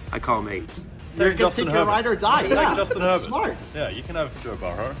I call him Eights. They're going to take your ride or die. Yeah, like Justin Herbert. Smart. Yeah, you can have Joe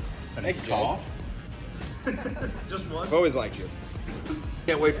Burrow. And Thanks, Joe. Just one. I've always liked you.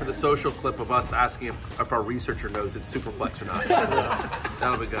 Can't wait for the social clip of us asking if our researcher knows it's Superflex or not.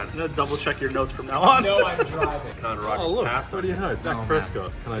 That'll be good. I'm going to double check your notes from now on. No, I'm driving. Look, what do you know? Dak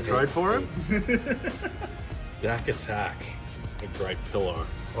Prescott. Can I trade for him? Dak Attack. A great pillow.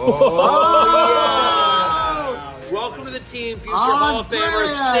 Oh, yeah! Welcome to the team, future Hall of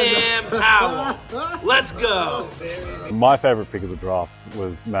Famer Sam Howell. Let's go. My favorite pick of the draft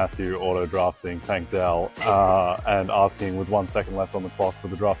was Matthew auto-drafting Tank Dell and asking with 1 second left on the clock for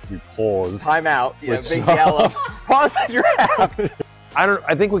the draft to be paused. Timeout. Yeah, big yellow. Pause the draft.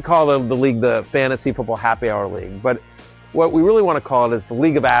 I think we call the league the Fantasy Football Happy Hour League, but what we really want to call it is the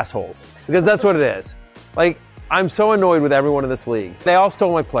League of Assholes, because that's what it is. Like, I'm so annoyed with everyone in this league. They all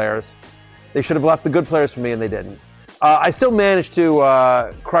stole my players. They should have left the good players for me, and they didn't. I still managed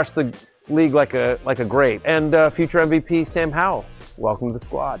to crush the league like a grape. And future MVP Sam Howell, welcome to the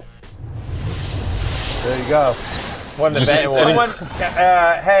squad. There you go.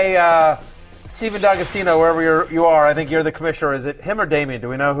 Hey, Stephen D'Agostino, wherever you are, I think you're the commissioner. Is it him or Damien? Do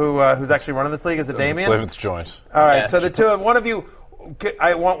we know who's actually running this league? Is it Damien? I believe it's joint. All right, so the two of one of you.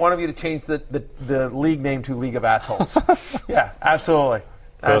 I want one of you to change the league name to League of Assholes. Yeah, absolutely.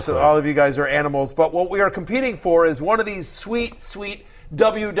 All of you guys are animals. But what we are competing for is one of these sweet, sweet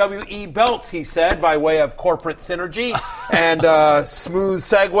WWE belts, he said, by way of corporate synergy and smooth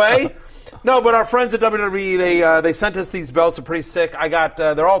segue. No, but our friends at WWE, they sent us these belts. They're pretty sick.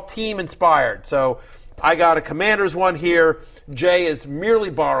 They're all team inspired. So I got a Commanders one here. Jay is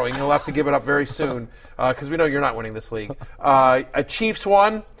merely borrowing. He'll have to give it up very soon because we know you're not winning this league. A Chiefs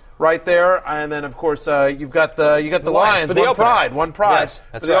one right there, and then of course you've got the Lions for the one pride. Yes,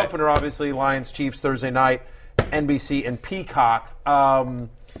 that's for the opener. Obviously, Lions Chiefs Thursday night, NBC and Peacock.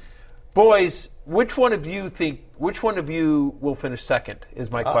 Boys, which one of you will finish second?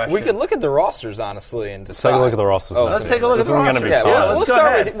 Is my question. We could look at the rosters honestly and decide. Let's take a look at the rosters. Let's take a look at the rosters. This isn't going to be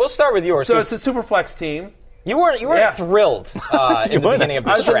fun. We'll start with yours. So it's a Superflex team. You weren't thrilled in the beginning of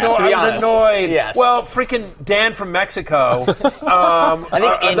this draft, to be honest. I was annoyed. Yes. Well, freaking Dan from Mexico.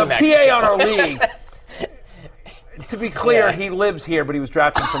 I think the Mexico. PA on our league. To be clear, he lives here, but he was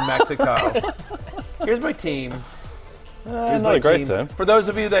drafted from Mexico. Here's my team. Not a great team. For those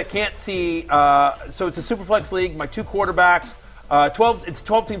of you that can't see, so it's a Superflex league. My two quarterbacks. It's a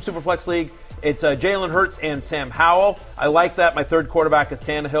 12-team Superflex league. It's Jalen Hurts and Sam Howell. I like that. My third quarterback is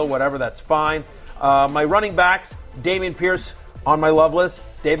Tannehill. Whatever, that's fine. My running backs, Dameon Pierce on my love list,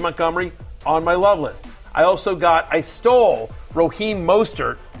 Dave Montgomery on my love list. I stole Raheem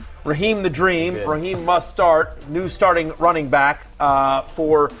Mostert, Raheem the Dream, Raheem must start, new starting running back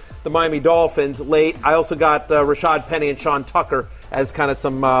for the Miami Dolphins late. I also got Rashad Penny and Sean Tucker as kind of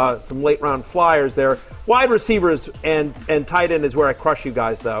some late round flyers there. Wide receivers and tight end is where I crush you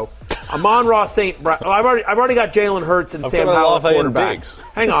guys though. Amon-Ra St. Brown. I've already got Jalen Hurts and Sam Howell quarterbacks.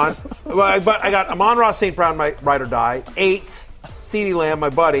 Hang on. But I got Amon-Ra St. Brown, my ride or die. 8, CeeDee Lamb, my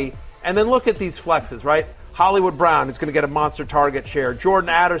buddy. And then look at these flexes, right? Hollywood Brown is going to get a monster target share. Jordan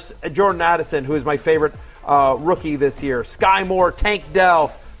Addison, who is my favorite rookie this year. Sky Moore, Tank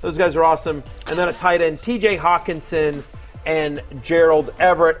Dell. Those guys are awesome. And then a tight end, TJ Hawkinson and Gerald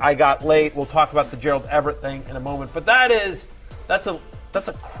Everett I got late. We'll talk about the Gerald Everett thing in a moment. But that's a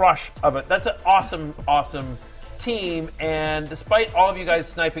a crush of it. That's an awesome, awesome team. And despite all of you guys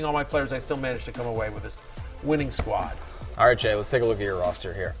sniping all my players, I still managed to come away with this winning squad. All right, Jay, let's take a look at your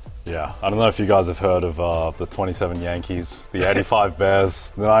roster here. Yeah, I don't know if you guys have heard of the 27 Yankees, the 85 Bears,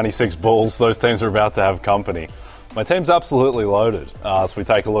 the 96 Bulls. Those teams are about to have company. My team's absolutely loaded. So we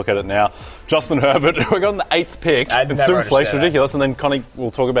take a look at it now. Justin Herbert, we got the 8th pick. It's Superflex, ridiculous. And then Connie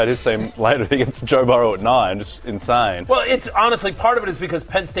will talk about his team later. He gets Joe Burrow at 9. Just insane. Well, it's honestly, part of it is because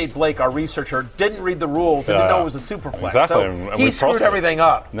Penn State Blake, our researcher, didn't read the rules and didn't know it was a Superflex. Exactly. So and he screwed everything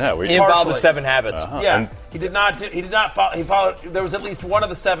up. Yeah, he involved the 7 habits. Yeah, and he did not follow. He followed. There was at least one of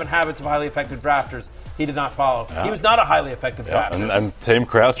the 7 habits of highly effective drafters he did not follow. Yeah. He was not a highly effective drafter. And Team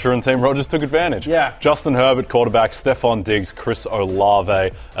Croucher and Team Rogers took advantage. Yeah. Justin Herbert, quarterback, Stephon Diggs, Chris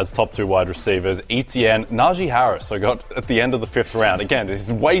Olave as top 2 wide receivers, Etienne, Najee Harris, so got at the end of the 5th round. Again, this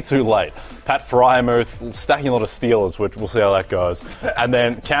is way too late. Pat Fryermuth, stacking a lot of Steelers, which we'll see how that goes. And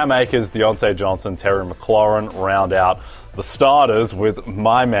then Cam Akers, Deontay Johnson, Terry McLaurin round out the starters with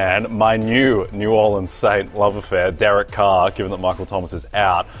my man, my new Orleans Saint love affair, Derek Carr, given that Michael Thomas is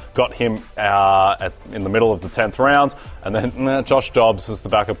out. Got him in the middle of the 10th round. And then Josh Dobbs is the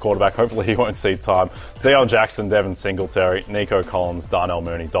backup quarterback. Hopefully he won't see time. Deion Jackson, Devin Singletary, Nico Collins, Darnell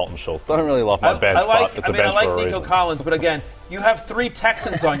Mooney, Dalton Schultz. Don't really love my bench, but it's a bench for a reason. I like Nico Collins, but again, you have 3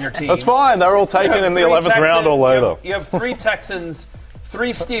 Texans on your team. That's fine. They're all taken in the 11th round or later. You have 3 Texans,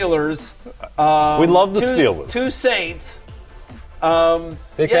 3 Steelers. We love the Steelers. 2 Saints.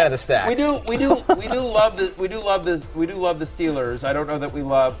 Big fan of the stacks. We do love the Steelers. I don't know that we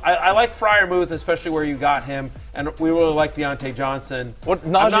love. I like Fryermuth, especially where you got him, and we really like Deontay Johnson.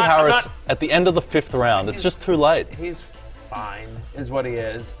 Najee Harris at the end of the 5th round. It's just too late. He's fine, is what he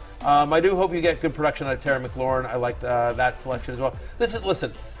is. I do hope you get good production out of Terry McLaurin. I like that selection as well.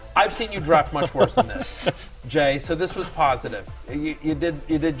 Listen. I've seen you draft much worse than this, Jay. So this was positive. You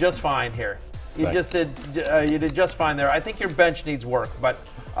did just fine here. You did just fine there. I think your bench needs work, but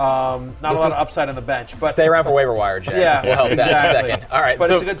not a lot of upside on the bench. But stay around for waiver wire, Jay. Yeah, we'll help that in a second. All right, but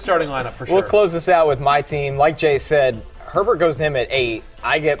it's a good starting lineup for sure. We'll close this out with my team. Like Jay said, Herbert goes to him at 8.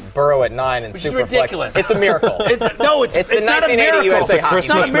 I get Burrow at 9 and Which Superflex. is ridiculous. It's a miracle. It's the not a miracle. USA It's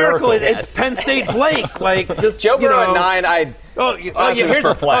not a miracle. It's Penn State Blake. Joe Burrow at 9.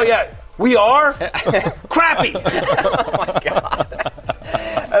 We are crappy. Oh my God.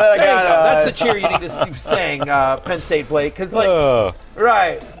 That's the cheer you need to sing, Penn State Blake, because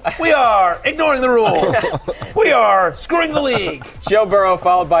right, we are ignoring the rules. We are screwing the league. Joe Burrow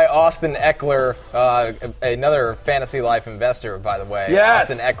followed by Austin Eckler, another Fantasy Life investor, by the way.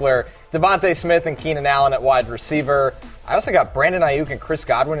 Yes. Austin Eckler, Devontae Smith, and Keenan Allen at wide receiver. I also got Brandon Ayuk and Chris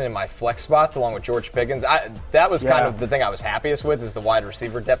Godwin in my flex spots, along with George Pickens. That was kind of the thing I was happiest with, is the wide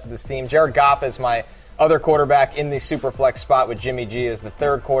receiver depth of this team. Jared Goff is my other quarterback in the super flex spot, with Jimmy G as the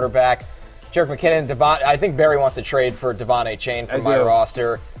 3rd quarterback. Jerick McKinnon, I think Barry wants to trade for Devon Achane from my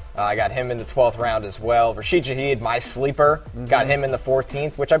roster. I got him in the 12th round as well. Rashid Shaheed, my sleeper, got him in the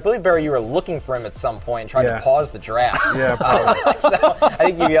 14th, which I believe, Barry, you were looking for him at some point and trying to pause the draft. Yeah, probably. So I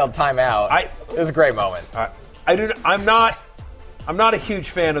think you yelled timeout. It was a great moment. I'm not a huge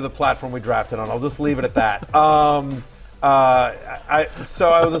fan of the platform we drafted on. I'll just leave it at that.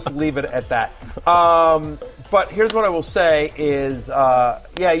 So I will just leave it at that. But here's what I will say is,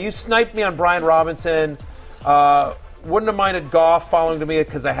 you sniped me on Brian Robinson. Wouldn't have minded Goff following to me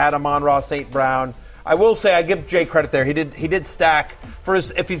because I had Amon-Ra St. Brown. I will say I give Jay credit there. He did stack for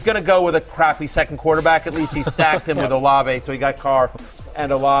his, if he's going to go with a crappy second quarterback, at least he stacked him with Olave, so he got Carr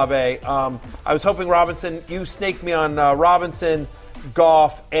and Olave. I was hoping Robinson. You snaked me on Robinson,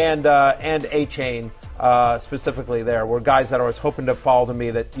 Goff, and Achane. Specifically there were guys that I was hoping to fall to me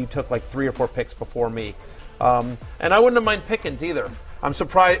that you took like 3 or 4 picks before me. And I wouldn't have minded Pickens either. I'm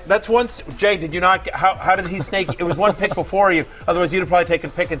surprised. That's once. Jay, did you not? How did he snake? It was 1 pick before you. Otherwise, you'd have probably taken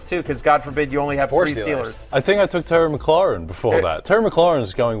Pickens too, because God forbid you only have 3 Steelers. I think I took Terry McLaurin before that. Terry McLaurin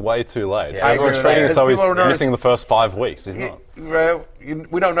is going way too late. Yeah, Everyone's saying so he's missing the first 5 weeks. He's not.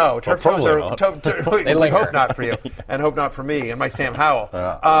 We don't know. We hope not for you, and hope not for me and my Sam Howell.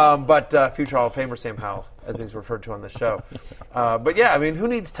 Yeah. But future Hall of Famer Sam Howell, as he's referred to on this show. But yeah, I mean, who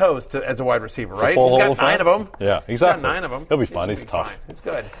needs toes as a wide receiber, right? He's got 9 of them. Yeah, exactly. He's got 9 of them. He'll be fine. He's tough. It's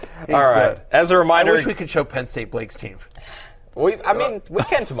good. All right. Good. As a reminder, I wish we could show Penn State Blake's team. We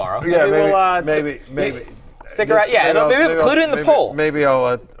can tomorrow. Yeah, maybe. Stick around. Yeah, maybe include it in the poll. Maybe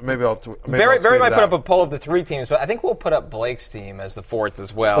I'll Barry might put up a poll of the 3 teams, but I think we'll put up Blake's team as the 4th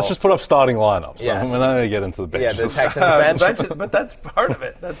as well. Let's just put up starting lineups. Yes. We're not going to get into the bench. Yeah, the Texans bench. But that's part of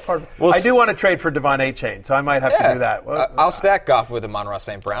it. I do want to trade for Devon Achane, so I might have to do that. Well, I'll stack Goff with Amon-Ra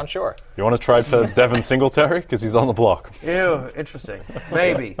St. Brown, sure. You want to trade for Devin Singletary? Because he's on the block. Ew, interesting.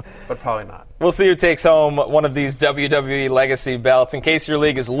 Maybe, but probably not. We'll see who takes home one of these WWE Legacy belts. In case your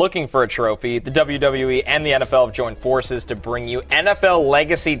league is looking for a trophy, the WWE and the NFL have joined forces to bring you NFL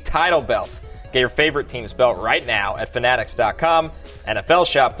Legacy title belts. Get your favorite team's belt right now at Fanatics.com,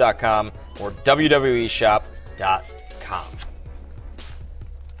 NFLShop.com, or WWEShop.com.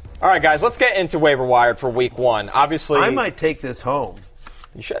 All right, guys, let's get into Waiver Wired for Week 1. Obviously, I might take this home.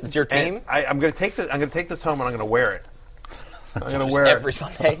 You should. It's your team. I'm going to take this. I'm going to take this home and I'm going to wear it. I'm going to wear it every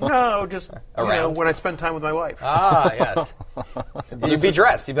Sunday. No, just when I spend time with my wife. Ah, yes. You'd be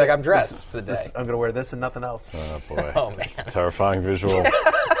dressed. You'd be like, I'm dressed for the day. I'm going to wear this and nothing else. Oh boy, oh man, it's a terrifying visual.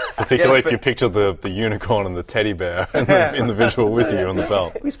 Particularly if you picture the unicorn and the teddy bear in the visual with you on the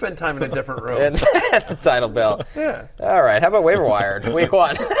belt. We spend time in a different room. And the title belt. Yeah. All right. How about Waiver Wired? Week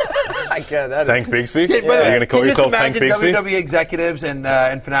 1. Tank Bigsby? Yeah, Are you going to call yourself Tank Bigsby? WWE executives and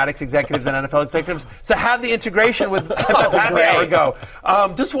Fanatics executives and NFL executives. So have the integration with Happy Hour go.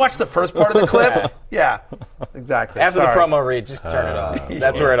 Just watch the first part of the clip. Yeah, exactly. After the promo read, just turn it off.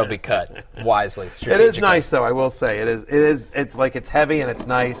 That's where it'll be cut wisely. It is nice, though. I will say it is. It's like it's heavy and it's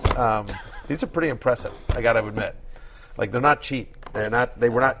nice. These are pretty impressive. I got to admit, like they're not cheap. They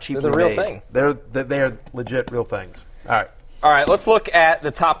were not cheaply They're the real made. thing. They are legit real things. All right, let's look at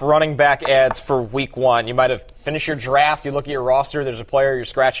the top running back ads for Week 1. You might have finished your draft. You look at your roster. There's a player. You're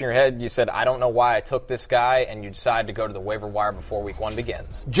scratching your head. You said, I don't know why I took this guy, and you decide to go to the waiver wire before Week 1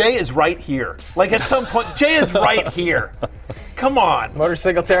 begins. Jay is right here. Like at some point, Jay is right here. Come on. Motor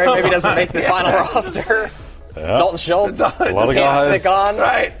Singletary maybe doesn't make the final roster. Yeah. Dalton Schultz. A lot of guys. Stick on.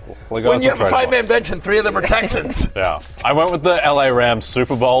 Right. When you have a 5-man bench and 3 of them are Texans. Yeah. I went with the LA Rams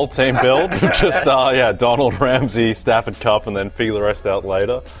Super Bowl team build. Just, Donald, Ramsey, Stafford, Kupp, and then figure the rest out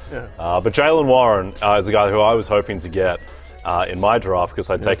later. Yeah. But Jalen Warren is a guy who I was hoping to get in my draft because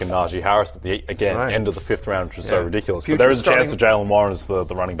I'd taken Najee Harris at the, end of the 5th round, which is so ridiculous. But there is a chance that Jalen Warren is the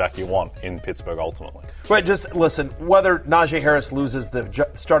running back you want in Pittsburgh ultimately. Wait, just listen. Whether Najee Harris loses the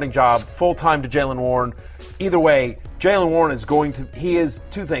starting job full-time to Jalen Warren, either way, Jalen Warren is going to – he is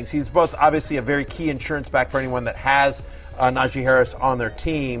 2 things. He's both obviously a very key insurance back for anyone that has Najee Harris on their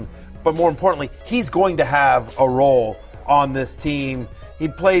team. But more importantly, he's going to have a role on this team. He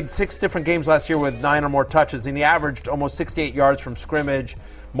played 6 different games last year with 9 or more touches, and he averaged almost 68 yards from scrimmage,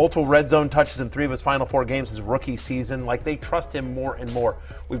 multiple red zone touches in 3 of his final 4 games his rookie season. Like, they trust him more and more.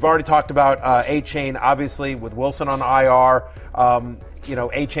 We've already talked about Achane, obviously, with Wilson on IR.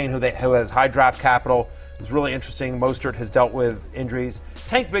 Achane, who has high draft capital, is really interesting. Mostert has dealt with injuries.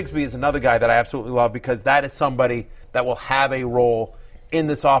 Tank Bigsby is another guy that I absolutely love because that is somebody that will have a role in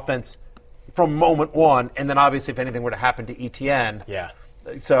this offense from moment 1, and then obviously if anything were to happen to ETN. Yeah.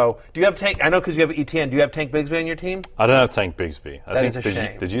 So, do you have Tank? I know because you have ETN. Do you have Tank Bigsby on your team? I don't have Tank Bigsby. That is a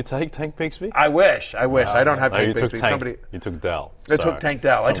shame. Did you take Tank Bigsby? I wish. I don't have Tank Bigsby. You took Dell. I took Tank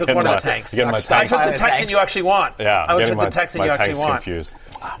Dell. I took one of the Tanks. I took the Texan you actually want. Yeah, I took the Texan you actually want. Confused.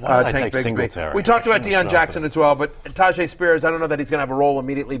 Why did I take Singletary? We talked about Deion Jackson as well, but Tajay Spears, I don't know that he's going to have a role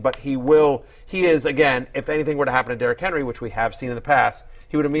immediately, but he will. He is, again, if anything were to happen to Derrick Henry, which we have seen in the past,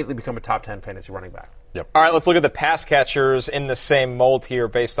 he would immediately become a top 10 fantasy running back. Yep. All right, let's look at the pass catchers in the same mold here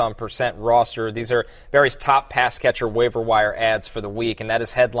based on percent roster. These are various top pass catcher waiver wire ads for the week, and that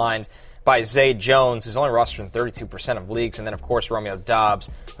is headlined by Zay Jones, who's only rostered in 32% of leagues, and then, of course, Romeo Doubs,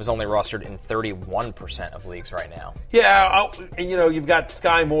 who's only rostered in 31% of leagues right now. Yeah, and you've got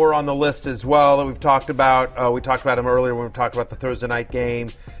Sky Moore on the list as well that we've talked about. We talked about him earlier when we talked about the Thursday night game.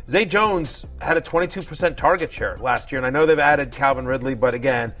 Zay Jones had a 22% target share last year, and I know they've added Calvin Ridley, but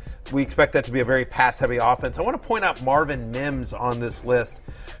again, we expect that to be a very pass-heavy offense. I want to point out Marvin Mims on this list,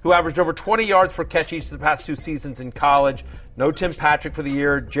 who averaged over 20 yards per catch each of the past 2 seasons in college. No Tim Patrick for the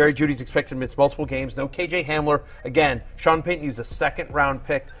year. Jerry Jeudy's expected to miss multiple games. No KJ Hamler. Again, Sean Payton used a 2nd-round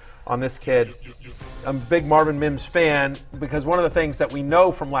pick on this kid. I'm a big Marvin Mims fan because one of the things that we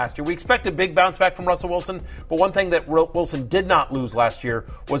know from last year, we expect a big bounce back from Russell Wilson, but one thing that Wilson did not lose last year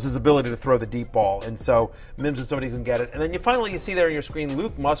was his ability to throw the deep ball. And so Mims is somebody who can get it. And then you see there on your screen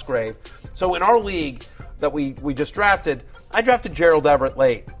Luke Musgrave. So in our league that we just drafted, I drafted Gerald Everett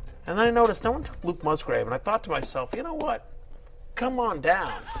late. And then I noticed no one took Luke Musgrave. And I thought to myself, you know what? Come on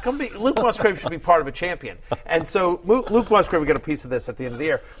down. Luke Musgrave should be part of a champion. And so Luke Musgrave will get a piece of this at the end of the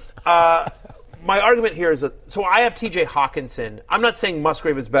year. My argument here is so I have TJ Hawkinson. I'm not saying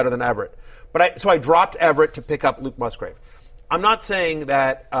Musgrave is better than Everett, So I dropped Everett to pick up Luke Musgrave. I'm not saying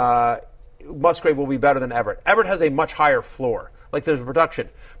that Musgrave will be better than Everett. Everett has a much higher floor. Like there's production.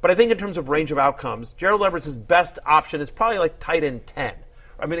 But I think in terms of range of outcomes, Gerald Everett's best option is probably like tight end 10.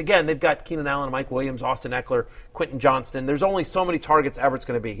 I mean, again, they've got Keenan Allen, Mike Williams, Austin Eckler, Quentin Johnston. There's only so many targets Everett's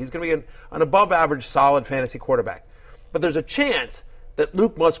going to be. He's going to be an above-average, solid fantasy quarterback. But there's a chance that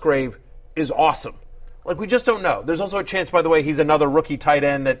Luke Musgrave is awesome. Like, we just don't know. There's also a chance, by the way, he's another rookie tight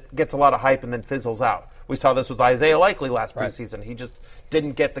end that gets a lot of hype and then fizzles out. We saw this with Isaiah Likely last preseason. He just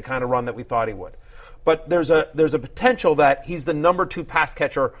didn't get the kind of run that we thought he would. But there's a potential that he's the number 2 pass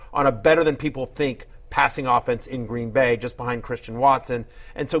catcher on a better than people think passing offense in Green Bay, just behind Christian Watson.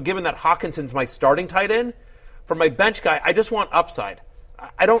 And so given that Hawkinson's my starting tight end, for my bench guy, I just want upside.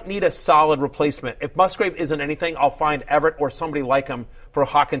 I don't need a solid replacement. If Musgrave isn't anything, I'll find Everett or somebody like him for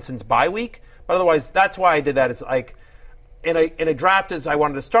Hawkinson's bye week. But otherwise, that's why I did that. Is like in a draft, as I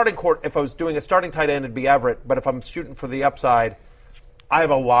wanted a starting court. If I was doing a starting tight end, it'd be Everett. But if I'm shooting for the upside, I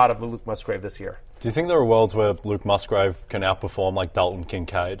have a lot of Luke Musgrave this year. Do you think there are worlds where Luke Musgrave can outperform like Dalton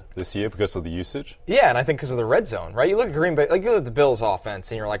Kincaid this year because of the usage? Yeah, and I think because of the red zone, right? You look at Green Bay, like you look at the Bills'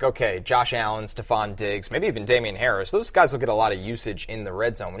 offense, and you're like, okay, Josh Allen, Stephon Diggs, maybe even Damian Harris. Those guys will get a lot of usage in the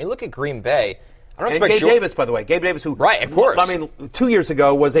red zone. When you look at Green Bay, I don't expect Gabe Davis, by the way, Gabe Davis, who right, of course. I mean, 2 years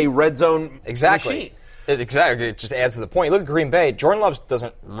ago was a red zone machine. Exactly. It just adds to the point. You look at Green Bay, Jordan Love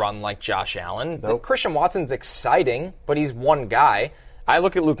doesn't run like Josh Allen. Nope. Christian Watson's exciting, but he's one guy. I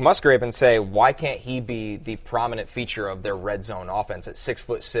look at Luke Musgrave and say, why can't he be the prominent feature of their red zone offense at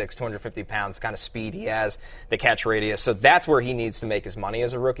 6'6", 250 pounds, kind of speed he has, the catch radius. So that's where he needs to make his money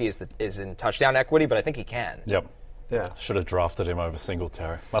as a rookie is in touchdown equity, but I think he can. Yep. Yeah. Should have drafted him over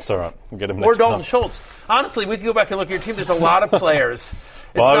Singletary. That's all right. We'll get him or next Dalton time. Schultz. Honestly, we can go back and look at your team. There's a lot of players.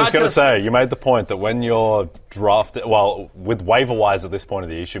 Well, I was going to say, you made the point that when you're drafted, well, with waiver wires at this point of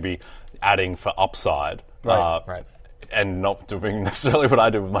the year, you should be adding for upside. Right. And not doing necessarily what I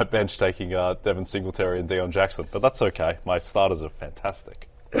do with my bench, taking Devin Singletary and Deion Jackson. But that's okay. My starters are fantastic.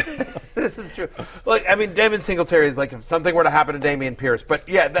 This is true. Look, I mean, Devin Singletary is like if something were to happen to Dameon Pierce. But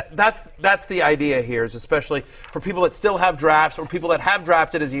yeah, that's the idea here, is especially for people that still have drafts or people that have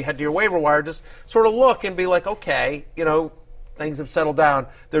drafted as you head to your waiver wire, just sort of look and be like, okay, things have settled down.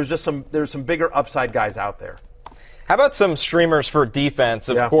 There's some bigger upside guys out there. How about some streamers for defense?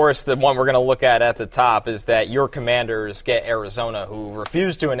 Of course, the one we're going to look at the top is that your Commanders get Arizona, who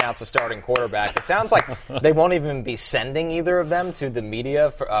refused to announce a starting quarterback. It sounds like they won't even be sending either of them to the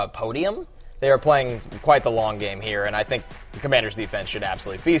media podium. They are playing quite the long game here, and I think the Commanders' defense should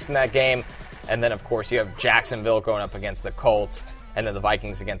absolutely feast in that game. And then, of course, you have Jacksonville going up against the Colts, and then the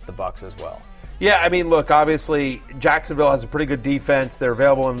Vikings against the Bucs as well. Yeah, I mean, look, obviously, Jacksonville has a pretty good defense. They're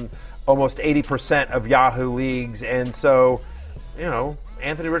available in almost 80% of Yahoo leagues, and so,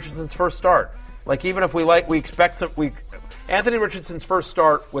 Anthony Richardson's first start. Like, even if we expect Anthony Richardson's first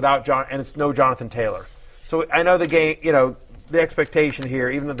start without John, and it's no Jonathan Taylor. So I know the game, the expectation here,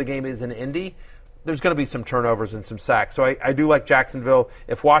 even though the game is in Indy, there's going to be some turnovers and some sacks. So I do like Jacksonville.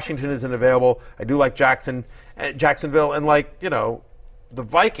 If Washington isn't available, I do like Jacksonville, and the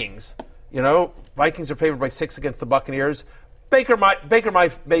Vikings. Vikings are favored by 6 against the Buccaneers. Baker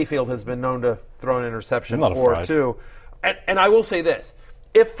Mayfield has been known to throw an interception or two. And I will say this.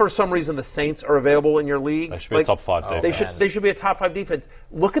 If for some reason the Saints are available in your league, they should be a top 5 defense. They should be a top 5 defense.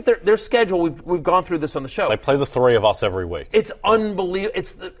 Look at their schedule. We've gone through this on the show. They play the 3 of us every week. It's unbelievable.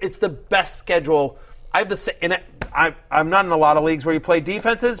 It's the best schedule. I'm not in a lot of leagues where you play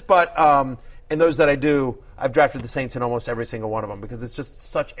defenses, but in those that I do, I've drafted the Saints in almost every single one of them because it's just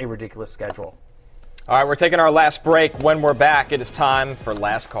such a ridiculous schedule. All right, we're taking our last break. When we're back, it is time for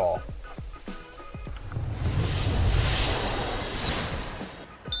Last Call.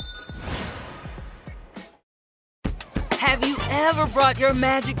 Have you ever brought your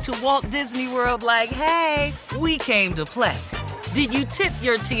magic to Walt Disney World like, hey, we came to play? Did you tip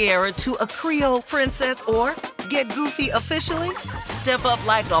your tiara to a Creole princess or get goofy officially? Step up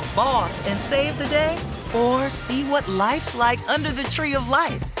like a boss and save the day? Or see what life's like under the tree of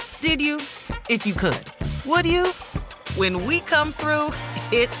life? Did you? If you could. Would you? When we come through,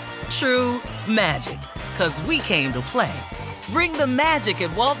 it's true magic. 'Cause we came to play. Bring the magic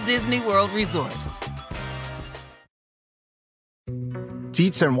at Walt Disney World Resort.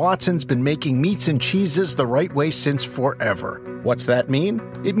 Dietz & Watson's been making meats and cheeses the right way since forever. What's that mean?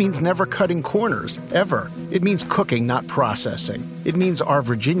 It means never cutting corners, ever. It means cooking, not processing. It means our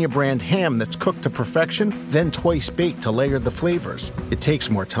Virginia brand ham that's cooked to perfection, then twice baked to layer the flavors. It takes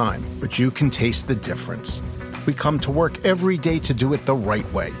more time, but you can taste the difference. We come to work every day to do it the right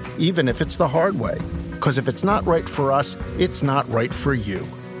way, even if it's the hard way. Because if it's not right for us, it's not right for you.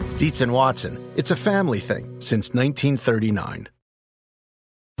 Dietz and Watson, it's a family thing since 1939.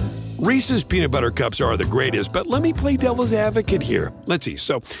 Reese's peanut butter cups are the greatest, but let me play devil's advocate here. Let's see.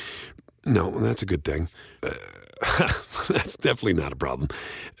 So, no, that's a good thing. That's definitely not a problem.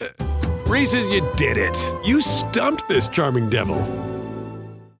 Reese's, you did it. You stumped this charming devil.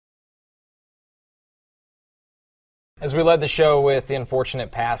 As we led the show with the unfortunate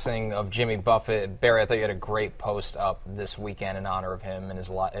passing of Jimmy Buffett, Barry, I thought you had a great post up this weekend in honor of him and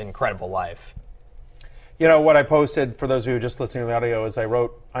his incredible life. You know, what I posted, for those of you just listening to the audio, is I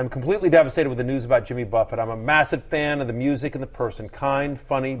wrote, I'm completely devastated with the news about Jimmy Buffett. I'm a massive fan of the music and the person. Kind,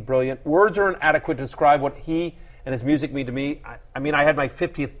 funny, brilliant. Words are inadequate to describe what he and his music mean to me. I mean, I had my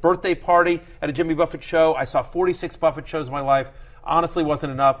 50th birthday party at a Jimmy Buffett show. I saw 46 Buffett shows in my life. Honestly,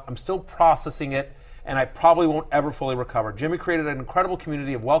 wasn't enough. I'm still processing it, and I probably won't ever fully recover. Jimmy created an incredible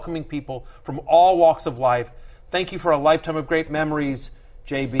community of welcoming people from all walks of life. Thank you for a lifetime of great memories,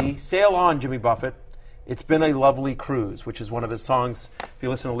 JB. Sail on, Jimmy Buffett. It's been a lovely cruise, which is one of his songs. If you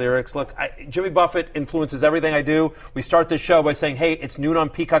listen to lyrics, look, Jimmy Buffett influences everything I do. We start this show by saying, hey, it's noon on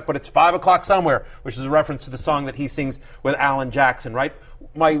Peacock, but it's 5 o'clock somewhere, which is a reference to the song that he sings with Alan Jackson, right?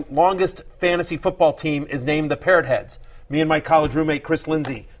 My longest fantasy football team is named the Parrot Heads. Me and my college roommate, Chris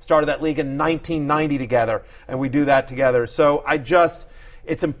Lindsay, started that league in 1990 together, and we do that together. So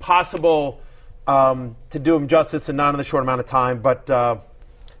it's impossible to do him justice and not in a short amount of time, but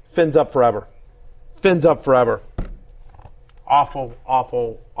fins up forever. Fins up forever. Awful,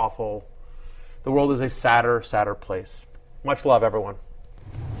 awful, awful. The world is a sadder, sadder place. Much love, everyone.